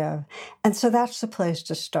forgive. And so that's the place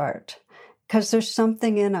to start, because there's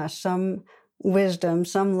something in us, some wisdom,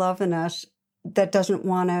 some love in us that doesn't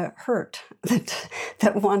want to hurt,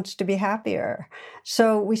 that wants to be happier.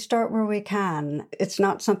 So we start where we can. It's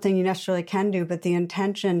not something you necessarily can do, but the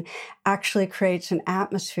intention actually creates an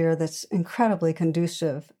atmosphere that's incredibly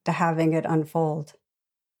conducive to having it unfold.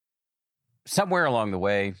 Somewhere along the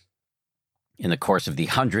way, in the course of the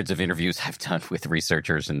hundreds of interviews I've done with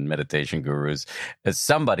researchers and meditation gurus, as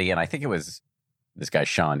somebody, and I think it was this guy,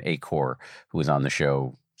 Sean Acor, who was on the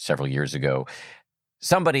show several years ago,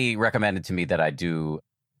 somebody recommended to me that I do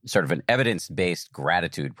sort of an evidence-based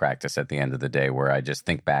gratitude practice at the end of the day, where I just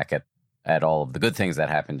think back at all of the good things that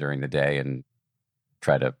happened during the day and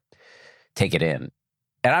try to take it in.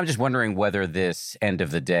 And I'm just wondering whether this end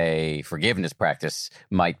of the day forgiveness practice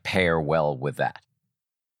might pair well with that.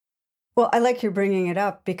 Well, I like you bringing it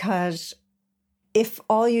up, because if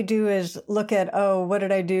all you do is look at, oh, what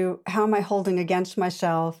did I do? How am I holding against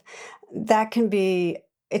myself? That can be,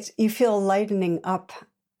 you feel lightening up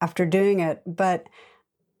after doing it. But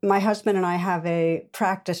my husband and I have a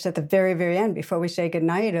practice at the very, very end, before we say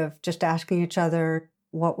goodnight, of just asking each other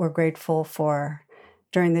what we're grateful for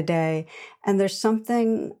during the day. And there's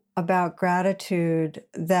something about gratitude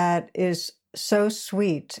that is so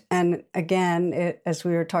sweet. And again, as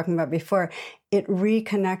we were talking about before, it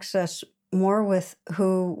reconnects us more with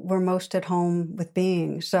who we're most at home with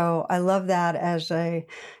being. So I love that as a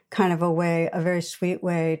kind of a way, a very sweet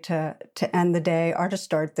way to end the day, or to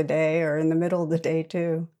start the day, or in the middle of the day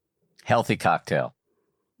too. Healthy cocktail.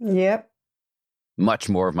 Yep. Much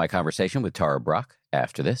more of my conversation with Tara Brach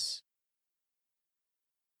after this.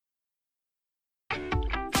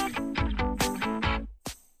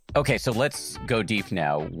 Okay, so let's go deep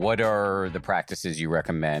now. What are the practices you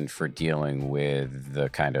recommend for dealing with the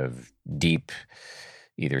kind of deep,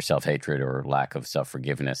 either self-hatred or lack of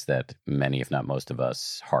self-forgiveness that many, if not most of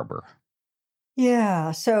us, harbor?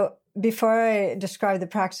 Yeah. So before I describe the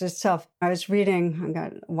practice itself, I was reading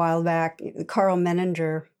a while back, Carl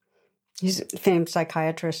Menninger. He's a famous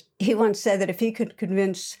psychiatrist. He once said that if he could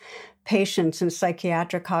convince patients in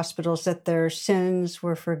psychiatric hospitals that their sins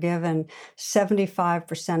were forgiven,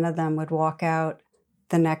 75% of them would walk out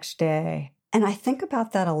the next day. And I think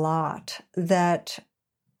about that a lot, that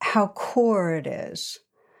how core it is,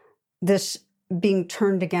 this being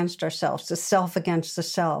turned against ourselves, the self against the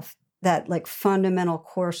self, that like fundamental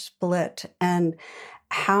core split, and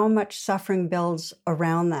how much suffering builds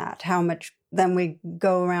around that, how much then we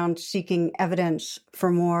go around seeking evidence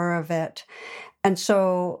for more of it. And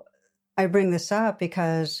so I bring this up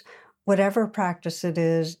because whatever practice it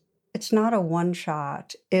is, it's not a one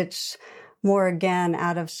shot. It's more, again,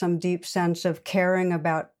 out of some deep sense of caring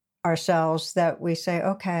about ourselves, that we say,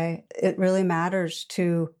 okay, it really matters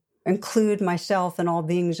to include myself and all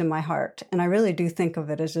beings in my heart. And I really do think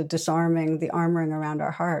of it as a disarming, the armoring around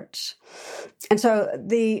our hearts. And so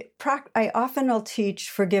I often will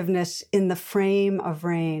teach forgiveness in the frame of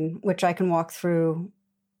rain, which I can walk through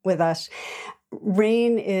with us.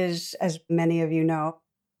 Rain is, as many of you know,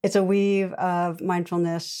 it's a weave of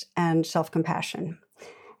mindfulness and self-compassion.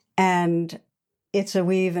 And it's a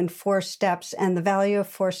weave in 4 steps. And the value of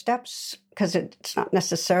 4 steps, because it's not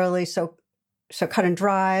necessarily so cut and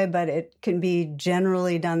dry, but it can be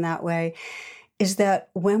generally done that way, is that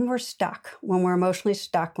when we're stuck, when we're emotionally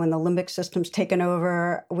stuck, when the limbic system's taken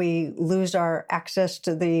over, we lose our access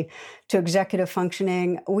to executive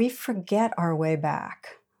functioning, we forget our way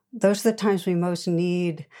back. Those are the times we most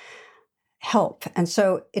need help. And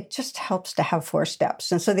so it just helps to have 4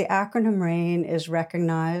 steps. And so the acronym RAIN is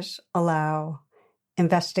recognize, allow,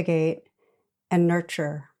 investigate, and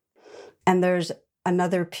nurture. And there's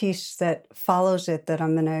another piece that follows it that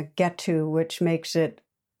I'm going to get to, which makes it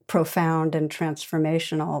profound and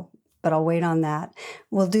transformational, but I'll wait on that.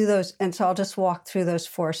 We'll do those. And so I'll just walk through those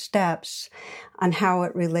 4 steps on how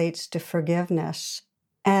it relates to forgiveness,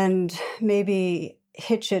 and maybe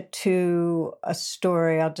hitch it to a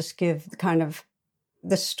story. I'll just give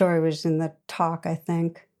this story was in the talk, I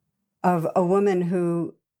think, of a woman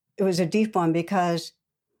who, it was a deep one because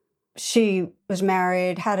she was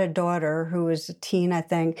married, had a daughter who was a teen, I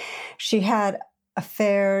think. She had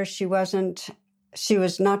affairs. She was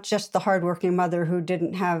not just the hardworking mother who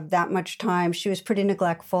didn't have that much time. She was pretty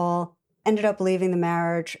neglectful, ended up leaving the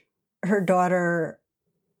marriage. Her daughter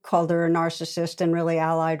called her a narcissist and really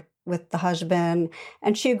allied with the husband.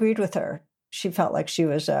 And she agreed with her. She felt like she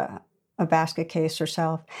was a basket case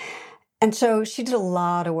herself. And so she did a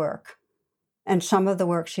lot of work. And some of the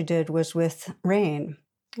work she did was with rain.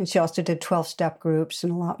 And she also did 12-step groups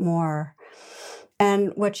and a lot more.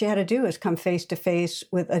 And what she had to do is come face to face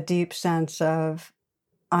with a deep sense of,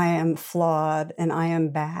 I am flawed and I am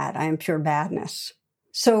bad. I am pure badness.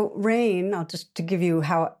 So rain, I'll just to give you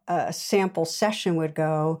how a sample session would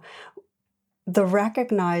go, the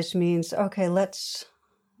recognize means, okay, let's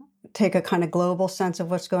take a kind of global sense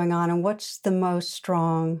of what's going on and what's the most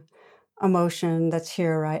strong emotion that's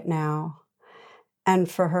here right now. And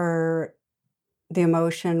for her, the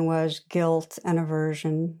emotion was guilt and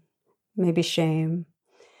aversion, maybe shame.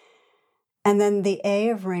 And then the A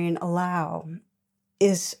of rain, allow,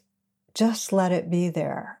 is just let it be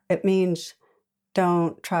there. It means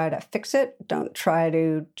don't try to fix it. Don't try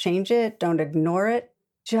to change it. Don't ignore it.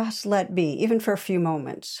 Just let be, even for a few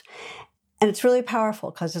moments. And it's really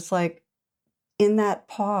powerful because it's like in that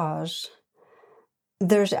pause,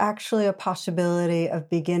 there's actually a possibility of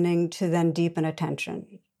beginning to then deepen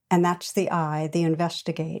attention. And that's the I, the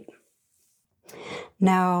investigate.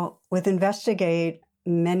 Now, with investigate,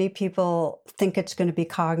 many people think it's going to be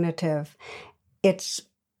cognitive. It's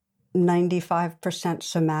 95%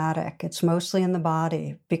 somatic. It's mostly in the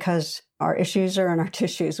body because our issues are in our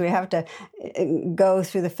tissues. We have to go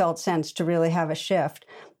through the felt sense to really have a shift.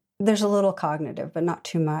 There's a little cognitive, but not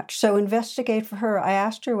too much. So investigate for her. I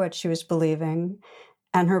asked her what she was believing,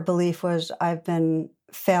 and her belief was, I've been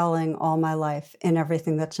failing all my life in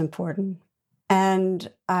everything that's important. And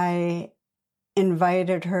I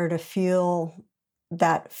invited her to feel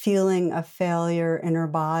that feeling of failure in her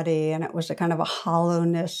body. And it was a kind of a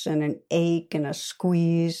hollowness and an ache and a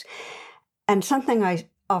squeeze. And something I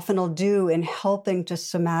often will do in helping to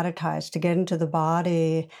somatize, to get into the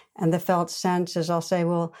body and the felt sense is I'll say,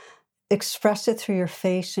 well, express it through your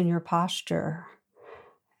face and your posture.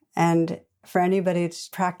 And for anybody that's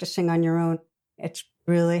practicing on your own, it's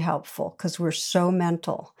really helpful because we're so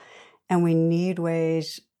mental and we need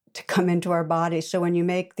ways to come into our body. So when you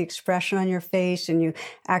make the expression on your face and you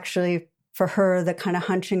actually, for her, the kind of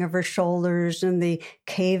hunching of her shoulders and the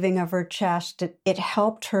caving of her chest, it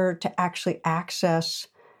helped her to actually access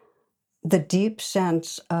the deep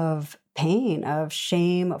sense of pain, of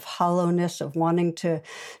shame, of hollowness, of wanting to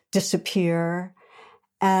disappear.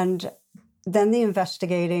 And then the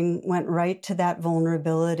investigating went right to that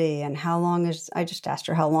vulnerability and how long I just asked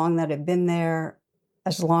her how long that had been there,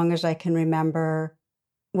 as long as I can remember.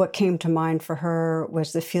 What came to mind for her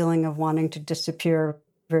was the feeling of wanting to disappear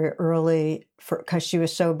very early because she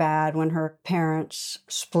was so bad when her parents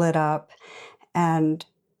split up, and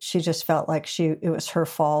she just felt like it was her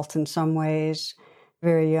fault in some ways,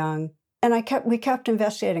 very young. And we kept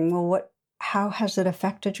investigating, well, how has it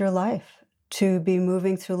affected your life to be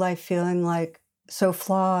moving through life feeling like so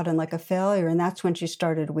flawed and like a failure? And that's when she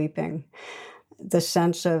started weeping. The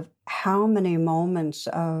sense of how many moments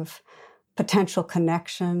of potential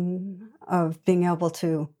connection, of being able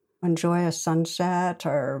to enjoy a sunset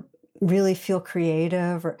or really feel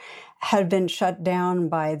creative, or had been shut down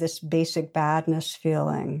by this basic badness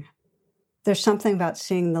feeling. There's something about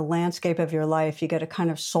seeing the landscape of your life. You get a kind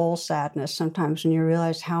of soul sadness sometimes when you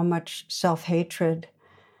realize how much self-hatred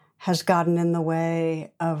has gotten in the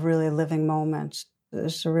way of really living moments.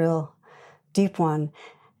 It's a real deep one.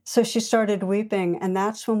 So she started weeping, and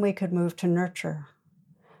that's when we could move to nurture.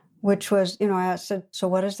 Which was, I said, so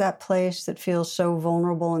what is that place that feels so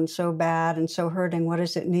vulnerable and so bad and so hurting? What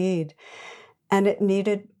does it need? And it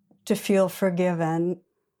needed to feel forgiven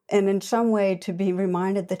and in some way to be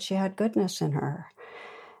reminded that she had goodness in her.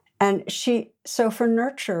 And so for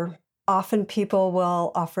nurture, often people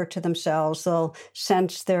will offer to themselves, they'll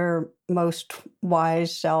sense their most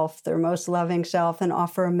wise self, their most loving self, and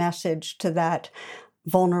offer a message to that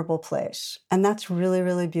vulnerable place. And that's really,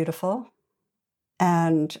 really beautiful.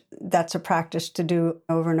 And that's a practice to do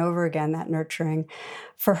over and over again, that nurturing.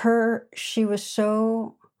 For her, she was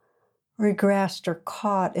so regressed or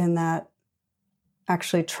caught in that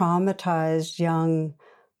actually traumatized young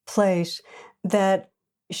place that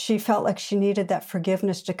she felt like she needed that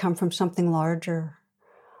forgiveness to come from something larger.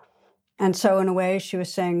 And so in a way, she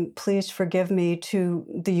was saying, please forgive me to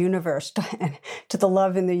the universe, to the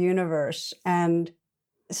love in the universe. And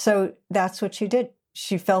so that's what she did.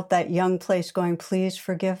 She felt that young place going, please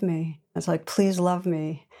forgive me. It's like, please love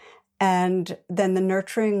me. And then the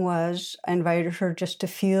nurturing was, I invited her just to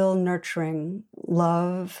feel nurturing,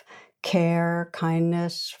 love, care,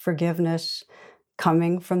 kindness, forgiveness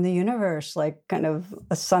coming from the universe, like kind of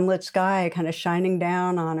a sunlit sky kind of shining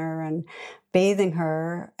down on her and bathing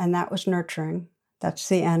her. And that was nurturing. That's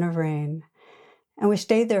the N of rain. And we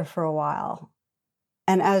stayed there for a while.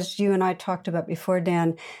 And as you and I talked about before,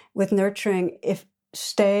 Dan, with nurturing, if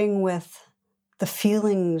staying with the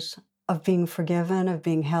feelings of being forgiven, of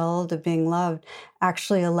being held, of being loved,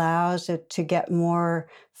 actually allows it to get more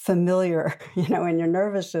familiar, in your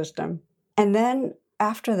nervous system. And then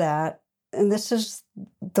after that, and this is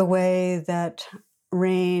the way that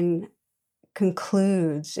rain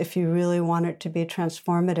concludes, if you really want it to be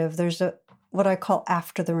transformative, there's what I call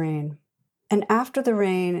after the rain. And after the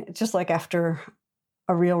rain, just like after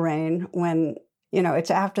a real rain, when,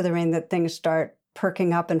 it's after the rain that things start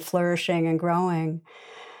perking up and flourishing and growing,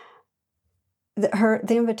 the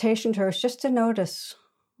invitation to her is just to notice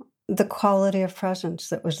the quality of presence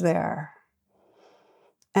that was there.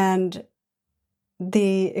 And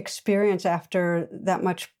the experience after that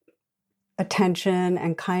much attention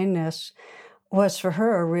and kindness was for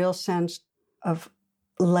her a real sense of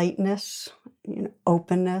lightness,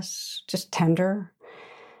 openness, just tender.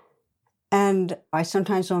 And I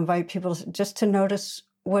sometimes will invite people just to notice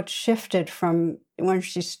what shifted from when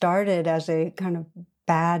she started as a kind of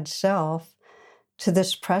bad self to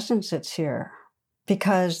this presence that's here.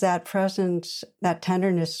 Because that presence, that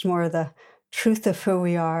tenderness is more the truth of who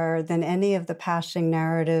we are than any of the passing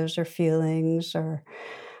narratives or feelings or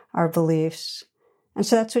our beliefs. And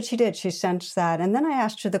so that's what she did. She sensed that. And then I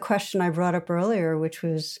asked her the question I brought up earlier, which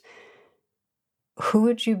was, who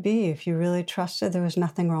would you be if you really trusted there was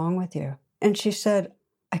nothing wrong with you? And she said,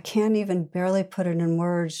 I can't even barely put it in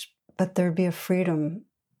words, but there'd be a freedom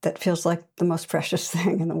that feels like the most precious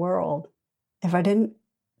thing in the world. If I didn't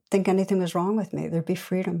think anything was wrong with me, there'd be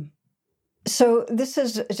freedom. So this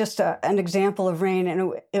is just an example of rain,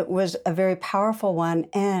 and it was a very powerful one.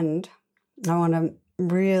 And I want to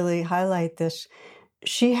really highlight this.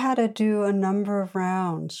 She had to do a number of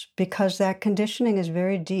rounds because that conditioning is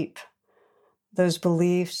very deep. Those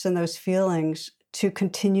beliefs and those feelings, to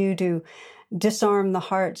continue to disarm the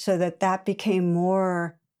heart so that became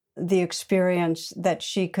more the experience that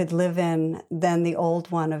she could live in than the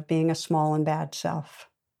old one of being a small and bad self.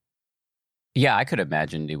 Yeah, I could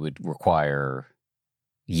imagine it would require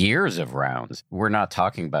years of rounds. We're not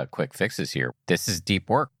talking about quick fixes here. This is deep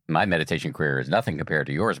work. My meditation career is nothing compared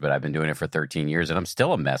to yours, but I've been doing it for 13 years and I'm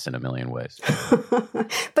still a mess in a million ways.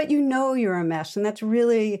 But you're a mess, and that's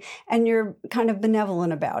really, and you're kind of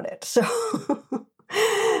benevolent about it. So,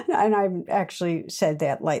 and I actually said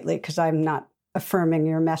that lightly because I'm not affirming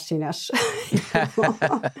your messiness.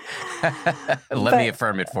 Let me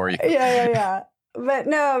affirm it for you. Yeah. But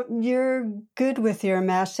no, you're good with your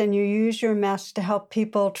mess, and you use your mess to help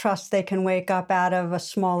people trust they can wake up out of a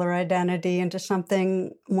smaller identity into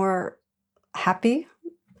something more happy,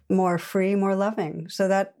 more free, more loving. So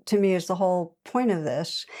that, to me, is the whole point of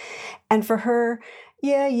this. And for her,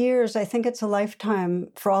 years, I think it's a lifetime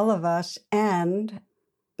for all of us, and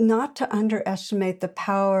not to underestimate the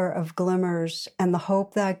power of glimmers and the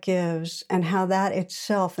hope that gives, and how that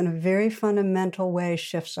itself, in a very fundamental way,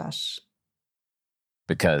 shifts us.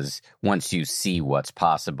 Because once you see what's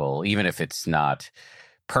possible, even if it's not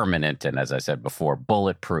permanent and, as I said before,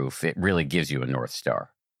 bulletproof, it really gives you a North Star.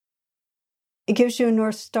 It gives you a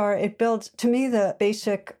North Star. It builds, to me, the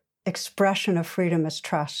basic expression of freedom is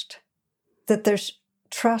trust. That there's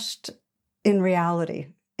trust in reality,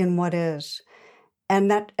 in what is.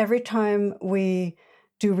 And that every time we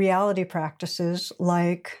do reality practices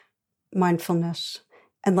like mindfulness,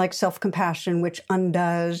 and like self-compassion, which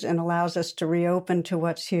undoes and allows us to reopen to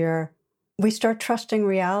what's here, we start trusting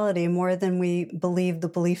reality more than we believe the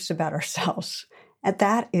beliefs about ourselves. And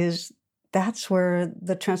that's where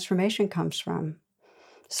the transformation comes from.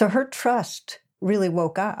 So her trust really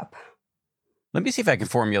woke up. Let me see if I can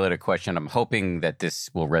formulate a question. I'm hoping that this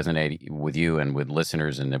will resonate with you and with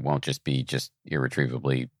listeners, and it won't just be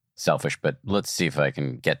irretrievably selfish, but let's see if I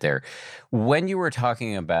can get there. When you were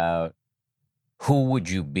talking about who would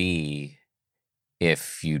you be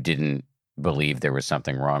if you didn't believe there was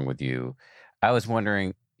something wrong with you, I was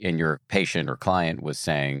wondering, and your patient or client was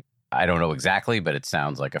saying, I don't know exactly, but it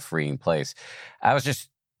sounds like a freeing place. I was just,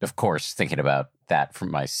 of course, thinking about that for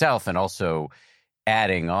myself, and also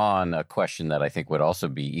adding on a question that I think would also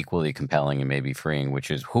be equally compelling and maybe freeing, which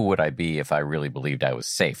is, who would I be if I really believed I was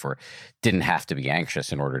safe or didn't have to be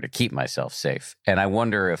anxious in order to keep myself safe? And I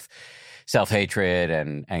wonder if self-hatred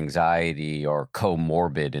and anxiety are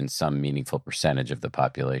comorbid in some meaningful percentage of the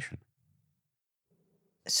population.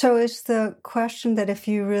 So is the question that if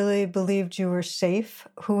you really believed you were safe,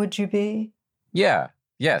 who would you be?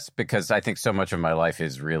 Yes, because I think so much of my life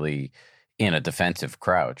is really in a defensive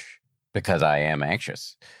crouch because I am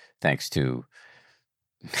anxious, thanks to,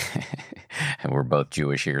 and we're both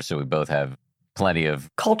Jewish here, so we both have plenty of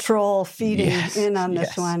cultural feeding in on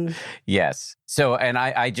this one. Yes. So, and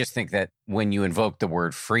I just think that when you invoke the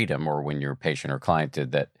word freedom, or when your patient or client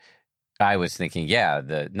did that, I was thinking, yeah,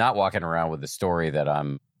 the not walking around with the story that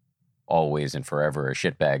I'm always and forever a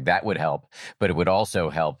shitbag, that would help. But it would also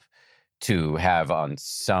help to have on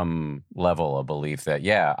some level a belief that,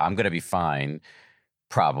 yeah, I'm going to be fine,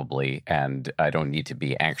 probably, and I don't need to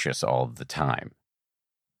be anxious all the time.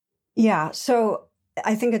 Yeah. So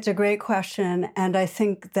I think it's a great question. And I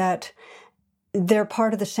think that they're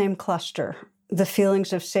part of the same cluster, the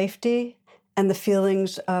feelings of safety and the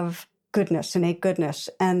feelings of goodness, innate goodness.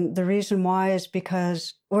 And the reason why is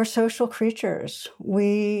because we're social creatures.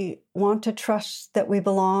 We want to trust that we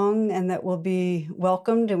belong and that we'll be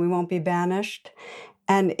welcomed and we won't be banished.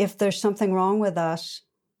 And if there's something wrong with us,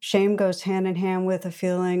 shame goes hand in hand with a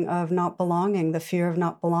feeling of not belonging, the fear of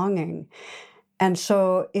not belonging. And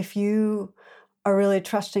so if you are really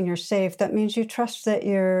trusting you're safe, that means you trust that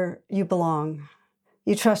you belong.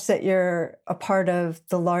 You trust that you're a part of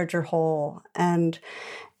the larger whole. And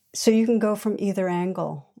so you can go from either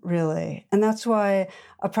angle, really. And that's why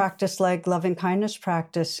a practice like loving kindness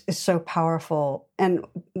practice is so powerful. And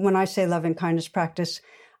when I say loving kindness practice,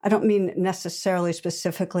 I don't mean necessarily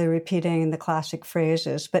specifically repeating the classic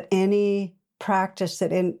phrases, but any practice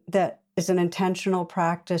that is an intentional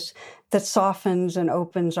practice that softens and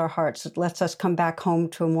opens our hearts, that lets us come back home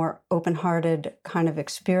to a more open-hearted kind of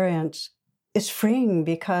experience, is freeing,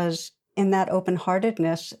 because in that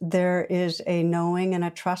open-heartedness, there is a knowing and a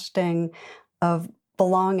trusting of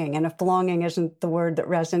belonging. And if belonging isn't the word that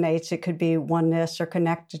resonates, it could be oneness or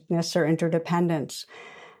connectedness or interdependence.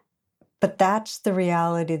 But that's the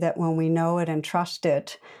reality that when we know it and trust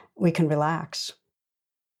it, we can relax.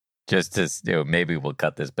 Just to, maybe we'll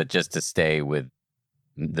cut this, but just to stay with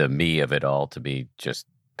the me of it all, to be just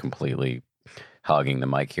completely hogging the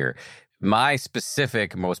mic here. My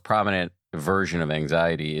specific, most prominent version of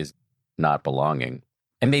anxiety is not belonging.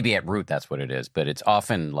 And maybe at root, that's what it is. But it's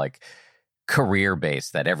often like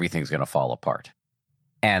career-based, that everything's going to fall apart.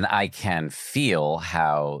 And I can feel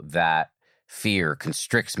how that fear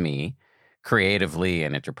constricts me creatively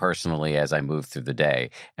and interpersonally as I move through the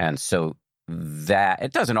day. And so that,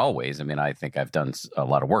 it doesn't always, I mean, I think I've done a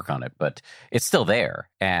lot of work on it, but it's still there.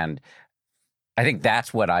 And I think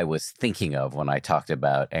that's what I was thinking of when I talked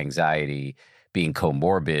about anxiety being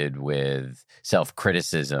comorbid with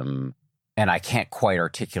self-criticism. And I can't quite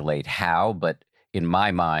articulate how, but in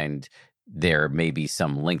my mind, there may be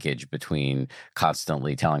some linkage between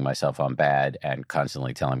constantly telling myself I'm bad and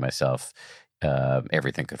constantly telling myself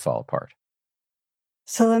everything could fall apart.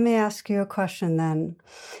 So let me ask you a question then.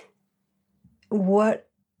 What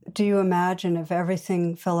do you imagine if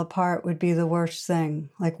everything fell apart would be the worst thing?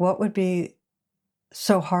 Like, what would be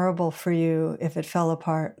so horrible for you if it fell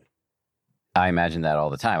apart? I imagine that all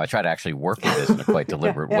the time. I try to actually work with this in a quite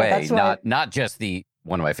deliberate way. That's why... Not just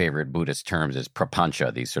one of my favorite Buddhist terms is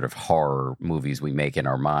prapancha, these sort of horror movies we make in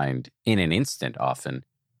our mind in an instant often.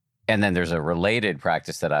 And then there's a related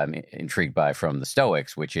practice that I'm intrigued by from the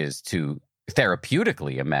Stoics, which is to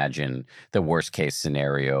therapeutically imagine the worst case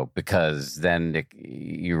scenario, because then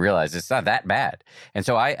you realize it's not that bad. And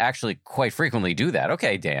so I actually quite frequently do that.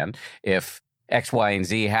 Okay, Dan, if X, Y, and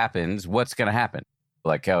Z happens, what's going to happen?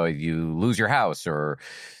 Like, oh, you lose your house or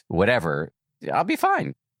whatever, I'll be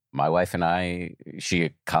fine. My wife and I, she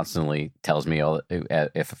constantly tells me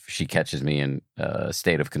if she catches me in a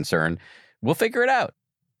state of concern, we'll figure it out.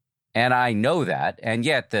 And I know that, and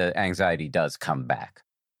yet the anxiety does come back.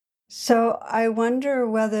 So I wonder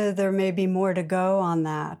whether there may be more to go on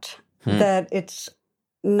that, that it's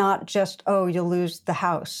not just, oh, you'll lose the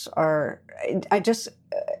house. Or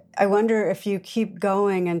I wonder if you keep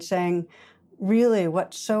going and saying, really,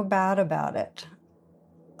 what's so bad about it?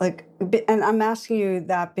 Like, and I'm asking you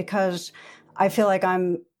that because I feel like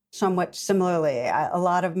I'm somewhat similarly. A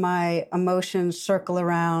lot of my emotions circle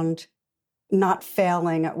around not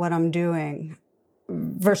failing at what I'm doing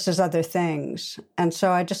versus other things. And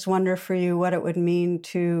so I just wonder for you what it would mean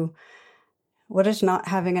what does not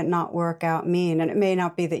having it not work out mean? And it may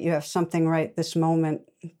not be that you have something right this moment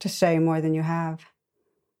to say more than you have.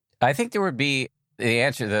 I think there would be the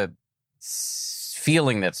answer, the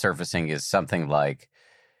feeling that's surfacing is something like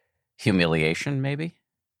humiliation, maybe?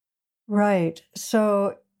 Right.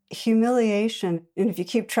 So humiliation, and if you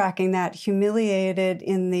keep tracking that, humiliated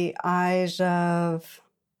in the eyes of...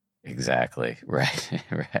 Exactly. Right.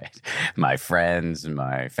 Right. My friends,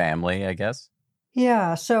 my family, I guess.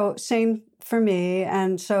 Yeah. So same for me.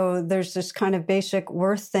 And so there's this kind of basic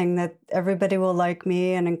worth thing that everybody will like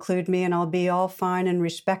me and include me and I'll be all fine and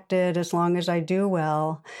respected as long as I do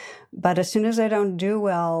well. But as soon as I don't do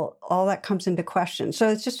well, all that comes into question. So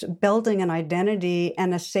it's just building an identity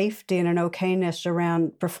and a safety and an okayness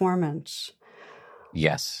around performance.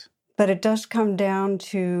 Yes. But it does come down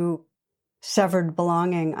to severed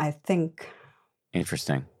belonging, I think.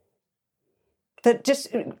 Interesting. But just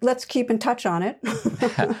let's keep in touch on it.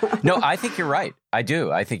 No, I think you're right. I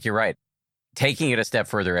do. I think you're right. Taking it a step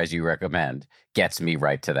further, as you recommend, gets me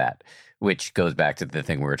right to that, which goes back to the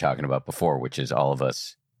thing we were talking about before, which is all of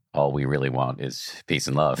us, all we really want is peace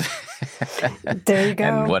and love. There you go.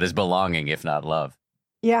 And what is belonging if not love?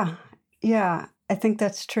 Yeah. Yeah. I think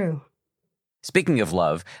that's true. Speaking of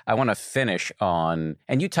love, I want to finish on,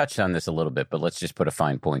 and you touched on this a little bit, but let's just put a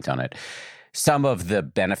fine point on it. Some of the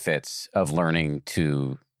benefits of learning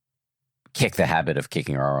to kick the habit of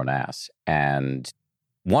kicking our own ass. And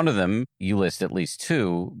one of them, you list at least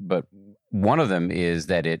two, but one of them is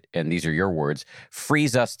that it, and these are your words,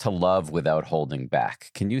 frees us to love without holding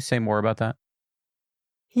back. Can you say more about that?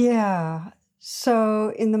 Yeah.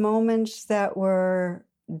 So in the moments that we're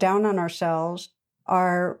down on ourselves,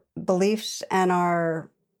 our beliefs and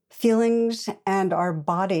our feelings and our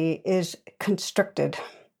body is constricted.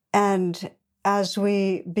 And as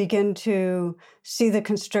we begin to see the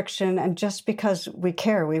constriction, and just because we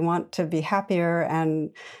care, we want to be happier,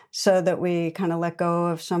 and so that we kind of let go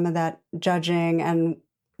of some of that judging and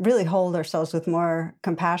really hold ourselves with more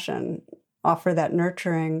compassion, offer that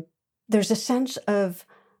nurturing, there's a sense of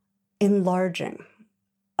enlarging,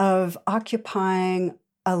 of occupying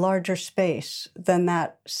a larger space than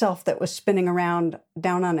that self that was spinning around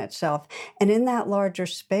down on itself. And in that larger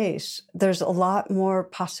space, there's a lot more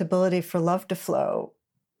possibility for love to flow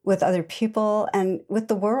with other people and with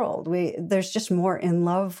the world. There's just more in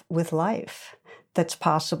love with life that's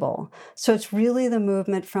possible. So it's really the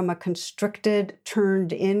movement from a constricted,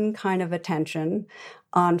 turned in kind of attention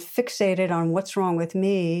on fixated on what's wrong with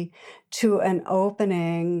me to an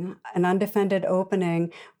opening, an undefended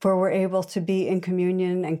opening where we're able to be in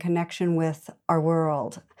communion and connection with our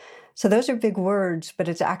world. So those are big words, but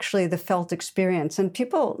it's actually the felt experience. And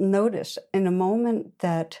people notice in a moment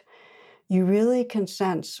that you really can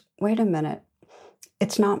sense, wait a minute,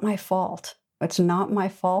 it's not my fault. It's not my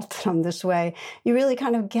fault that I'm this way. You really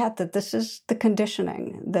kind of get that this is the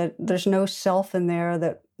conditioning, that there's no self in there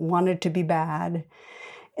that wanted to be bad.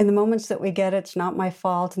 In the moments that we get it's not my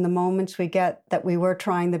fault, in the moments we get that we were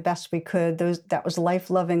trying the best we could, that was life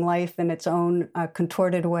loving life in its own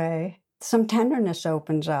contorted way, some tenderness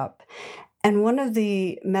opens up. And one of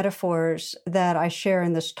the metaphors that I share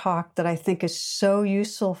in this talk that I think is so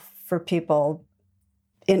useful for people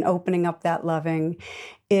in opening up that loving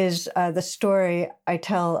is the story I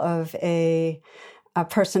tell of a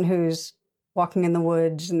person who's walking in the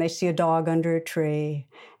woods and they see a dog under a tree.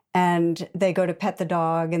 And they go to pet the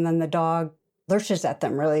dog, and then the dog lurches at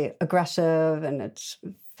them, really aggressive, and its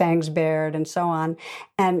fangs bared and so on.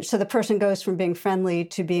 And so the person goes from being friendly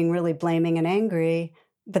to being really blaming and angry,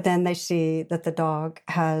 but then they see that the dog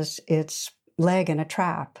has its leg in a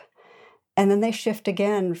trap. And then they shift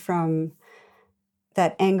again from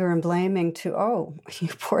that anger and blaming to, oh, you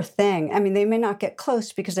poor thing. I mean, they may not get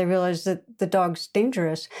close because they realize that the dog's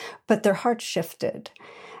dangerous, but their heart shifted.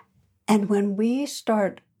 And when we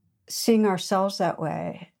start seeing ourselves that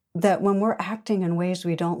way, that when we're acting in ways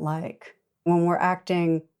we don't like, when we're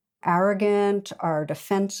acting arrogant or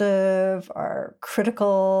defensive or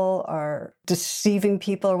critical or deceiving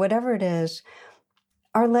people or whatever it is,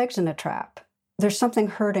 our leg's in a trap. There's something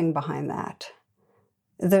hurting behind that.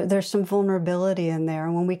 There's some vulnerability in there.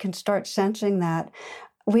 And when we can start sensing that,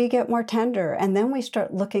 we get more tender. And then we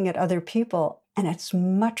start looking at other people, and it's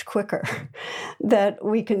much quicker that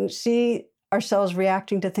we can see ourselves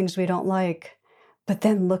reacting to things we don't like, but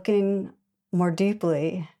then looking more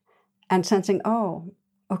deeply and sensing, oh,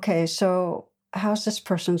 okay, so how's this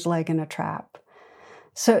person's leg in a trap?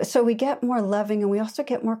 So we get more loving, and we also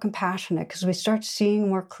get more compassionate because we start seeing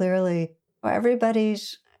more clearly,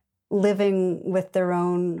 everybody's living with their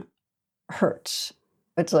own hurts.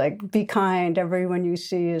 It's like, be kind, everyone you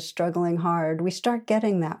see is struggling hard. We start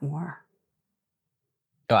getting that more.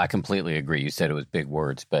 Oh, I completely agree. You said it was big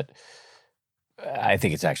words, but I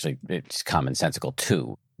think it's commonsensical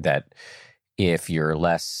too, that if you're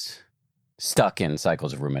less stuck in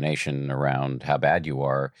cycles of rumination around how bad you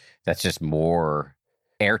are, that's just more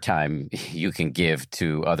airtime you can give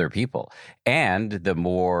to other people. And the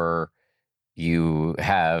more you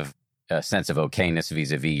have a sense of okayness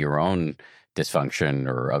vis-a-vis your own dysfunction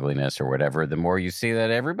or ugliness or whatever, the more you see that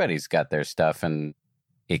everybody's got their stuff, and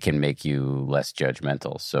it can make you less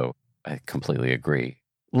judgmental. So I completely agree.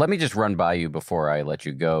 Let me just run by you before I let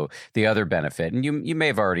you go. The other benefit, and you may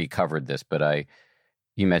have already covered this, but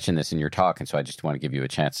you mentioned this in your talk, and so I just want to give you a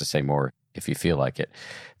chance to say more. if you feel like it.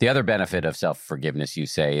 The other benefit of self-forgiveness, you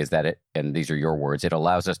say, is that and these are your words, it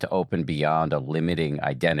allows us to open beyond a limiting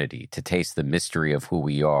identity, to taste the mystery of who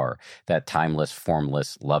we are, that timeless,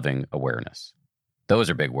 formless, loving awareness. Those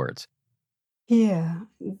are big words. Yeah,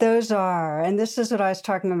 those are. And this is what I was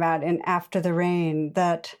talking about in After the Rain,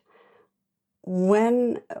 that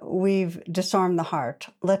when we've disarmed the heart,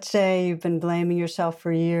 let's say you've been blaming yourself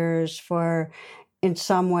for years for in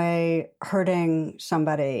some way hurting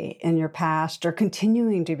somebody in your past or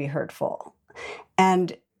continuing to be hurtful.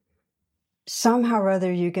 And somehow or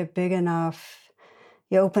other you get big enough,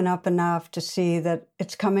 you open up enough to see that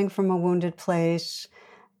it's coming from a wounded place,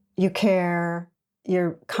 you care,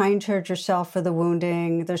 you're kind towards yourself for the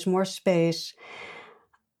wounding, there's more space.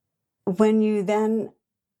 When you then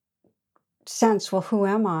sense, well, who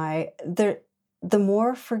am I? The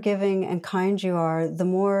more forgiving and kind you are, the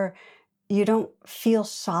more you don't feel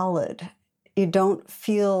solid. You don't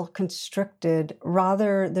feel constricted.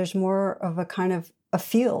 Rather, there's more of a kind of a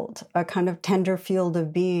field, a kind of tender field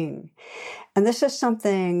of being. And this is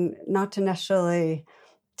something not to necessarily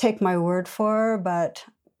take my word for, but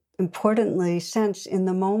importantly, sense in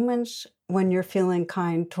the moments when you're feeling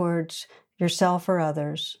kind towards yourself or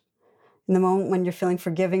others, in the moment when you're feeling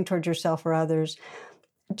forgiving towards yourself or others,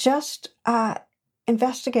 just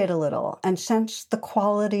investigate a little and sense the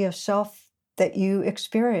quality of self that you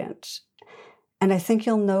experience. And I think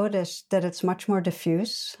you'll notice that it's much more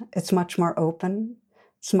diffuse, it's much more open,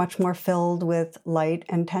 it's much more filled with light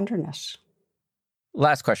and tenderness.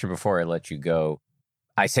 Last question before I let you go.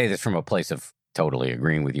 I say this from a place of totally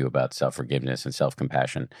agreeing with you about self-forgiveness and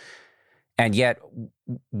self-compassion. And yet,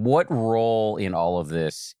 what role in all of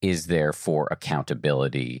this is there for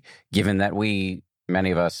accountability, given that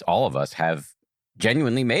many of us, all of us, have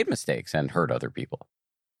genuinely made mistakes and hurt other people?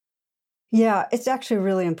 Yeah, it's actually a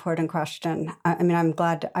really important question. I mean, I'm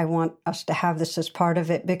glad I want us to have this as part of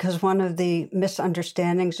it, because one of the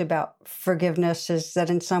misunderstandings about forgiveness is that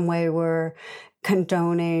in some way we're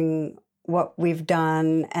condoning what we've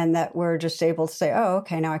done and that we're just able to say, oh,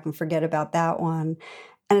 okay, now I can forget about that one.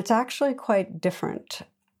 And it's actually quite different.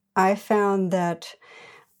 I found that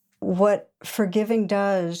what forgiving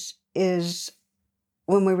does is,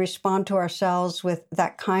 when we respond to ourselves with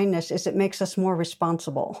that kindness, is it makes us more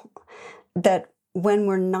responsible. That when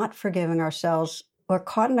we're not forgiving ourselves, we're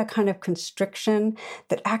caught in a kind of constriction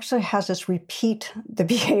that actually has us repeat the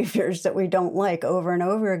behaviors that we don't like over and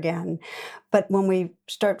over again. But when we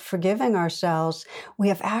start forgiving ourselves, we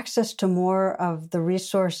have access to more of the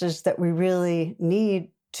resources that we really need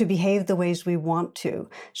to behave the ways we want to.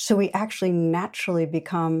 So we actually naturally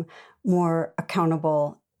become more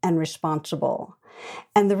accountable and responsible.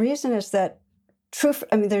 And the reason is that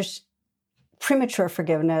there's premature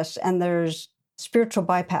forgiveness and there's spiritual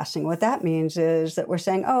bypassing. What that means is that we're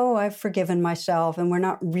saying, oh, I've forgiven myself, and we're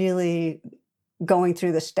not really going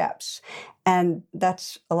through the steps. And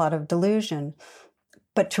that's a lot of delusion.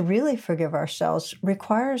 But to really forgive ourselves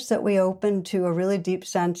requires that we open to a really deep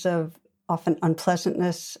sense of often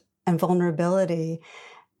unpleasantness and vulnerability,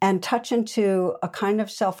 and touch into a kind of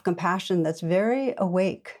self-compassion that's very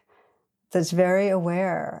awake, that's very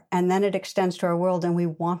aware, and then it extends to our world, and we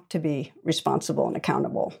want to be responsible and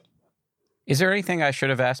accountable. Is there anything I should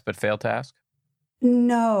have asked but failed to ask?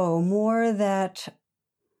 No, more that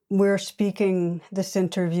we're speaking, this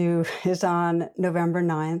interview is on November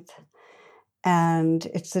 9th, and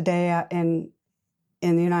it's the day in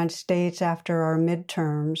the United States after our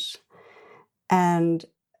midterms, and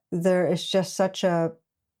there is just such a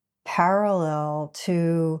parallel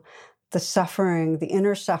to the suffering, the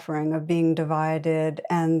inner suffering of being divided,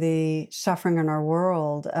 and the suffering in our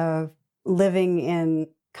world of living in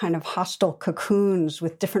kind of hostile cocoons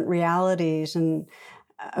with different realities, and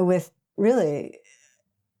with really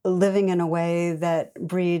living in a way that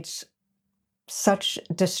breeds such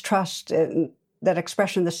distrust, and that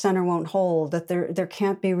expression, the center won't hold, that there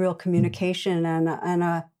can't be real communication and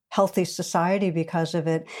a healthy society because of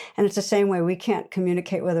it. And it's the same way we can't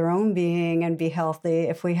communicate with our own being and be healthy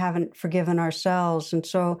if we haven't forgiven ourselves. And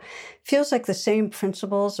so it feels like the same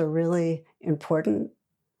principles are really important,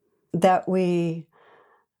 that we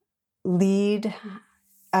lead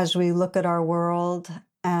as we look at our world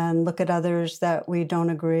and look at others that we don't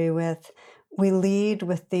agree with. We lead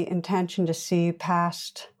with the intention to see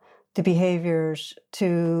past the behaviors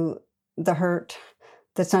to the hurt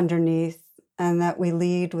that's underneath, and that we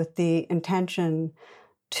lead with the intention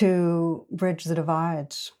to bridge the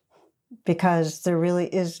divides, because there really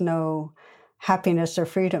is no happiness or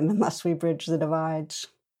freedom unless we bridge the divides.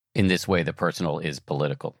 In this way, the personal is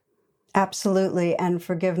political. Absolutely. And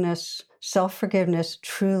forgiveness, self-forgiveness,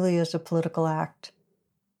 truly is a political act.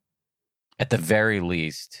 At the very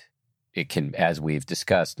least, it can, as we've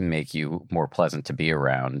discussed, make you more pleasant to be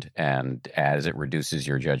around. And as it reduces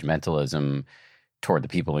your judgmentalism toward the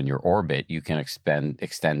people in your orbit, you can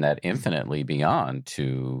extend that infinitely beyond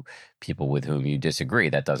to people with whom you disagree.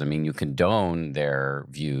 That doesn't mean you condone their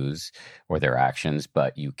views or their actions,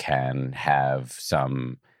 but you can have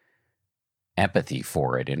some empathy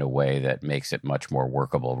for it in a way that makes it much more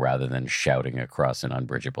workable rather than shouting across an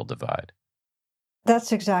unbridgeable divide.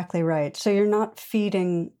 That's exactly right. So you're not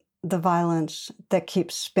feeding the violence that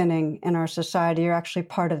keeps spinning in our society. You're actually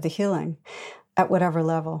part of the healing at whatever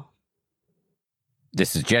level.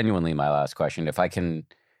 This is genuinely my last question. If I can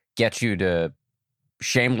get you to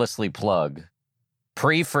shamelessly plug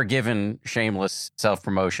pre-forgiven, shameless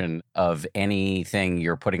self-promotion of anything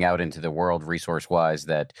you're putting out into the world resource-wise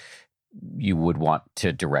that you would want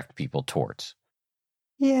to direct people towards.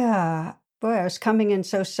 Yeah. Boy, I was coming in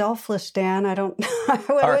so selfless, Dan. I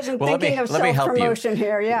wasn't thinking of self-promotion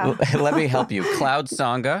here. Yeah. Let me help you. Cloud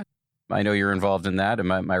Sangha. I know you're involved in that.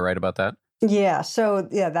 Am I right about that? Yeah. So,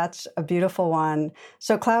 yeah, that's a beautiful one.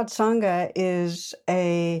 So Cloud Sangha is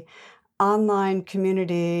a online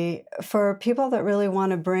community for people that really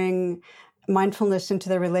want to bring mindfulness into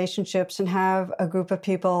their relationships and have a group of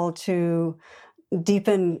people to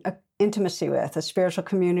deepen intimacy with, a spiritual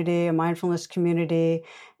community, a mindfulness community.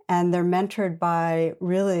 And they're mentored by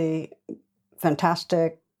really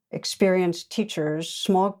fantastic, experienced teachers,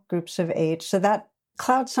 small groups of 8. So that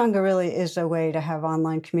Cloud Sangha really is a way to have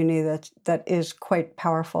online community that is quite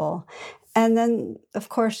powerful. And then, of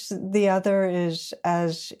course, the other is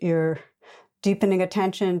as you're deepening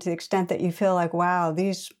attention to the extent that you feel like, wow,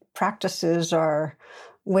 these practices are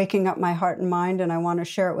waking up my heart and mind, and I want to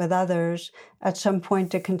share it with others, at some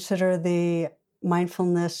point to consider the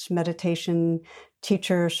Mindfulness Meditation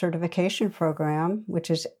Teacher Certification Program,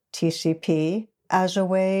 which is TCP, as a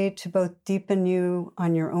way to both deepen you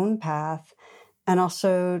on your own path and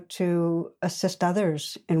also to assist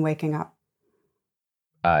others in waking up.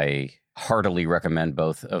 I heartily recommend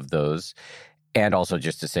both of those. And also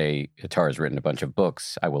just to say, Tara's written a bunch of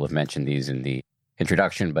books. I will have mentioned these in the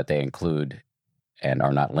introduction, but they include and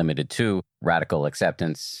are not limited to Radical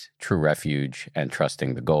Acceptance, True Refuge, and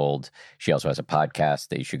Trusting the Gold. She also has a podcast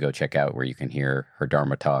that you should go check out where you can hear her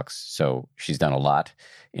Dharma talks. So she's done a lot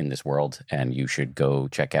in this world, and you should go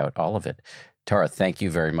check out all of it. Tara, thank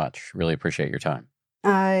you very much. Really appreciate your time.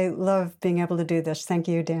 I love being able to do this. Thank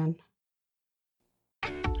you, Dan.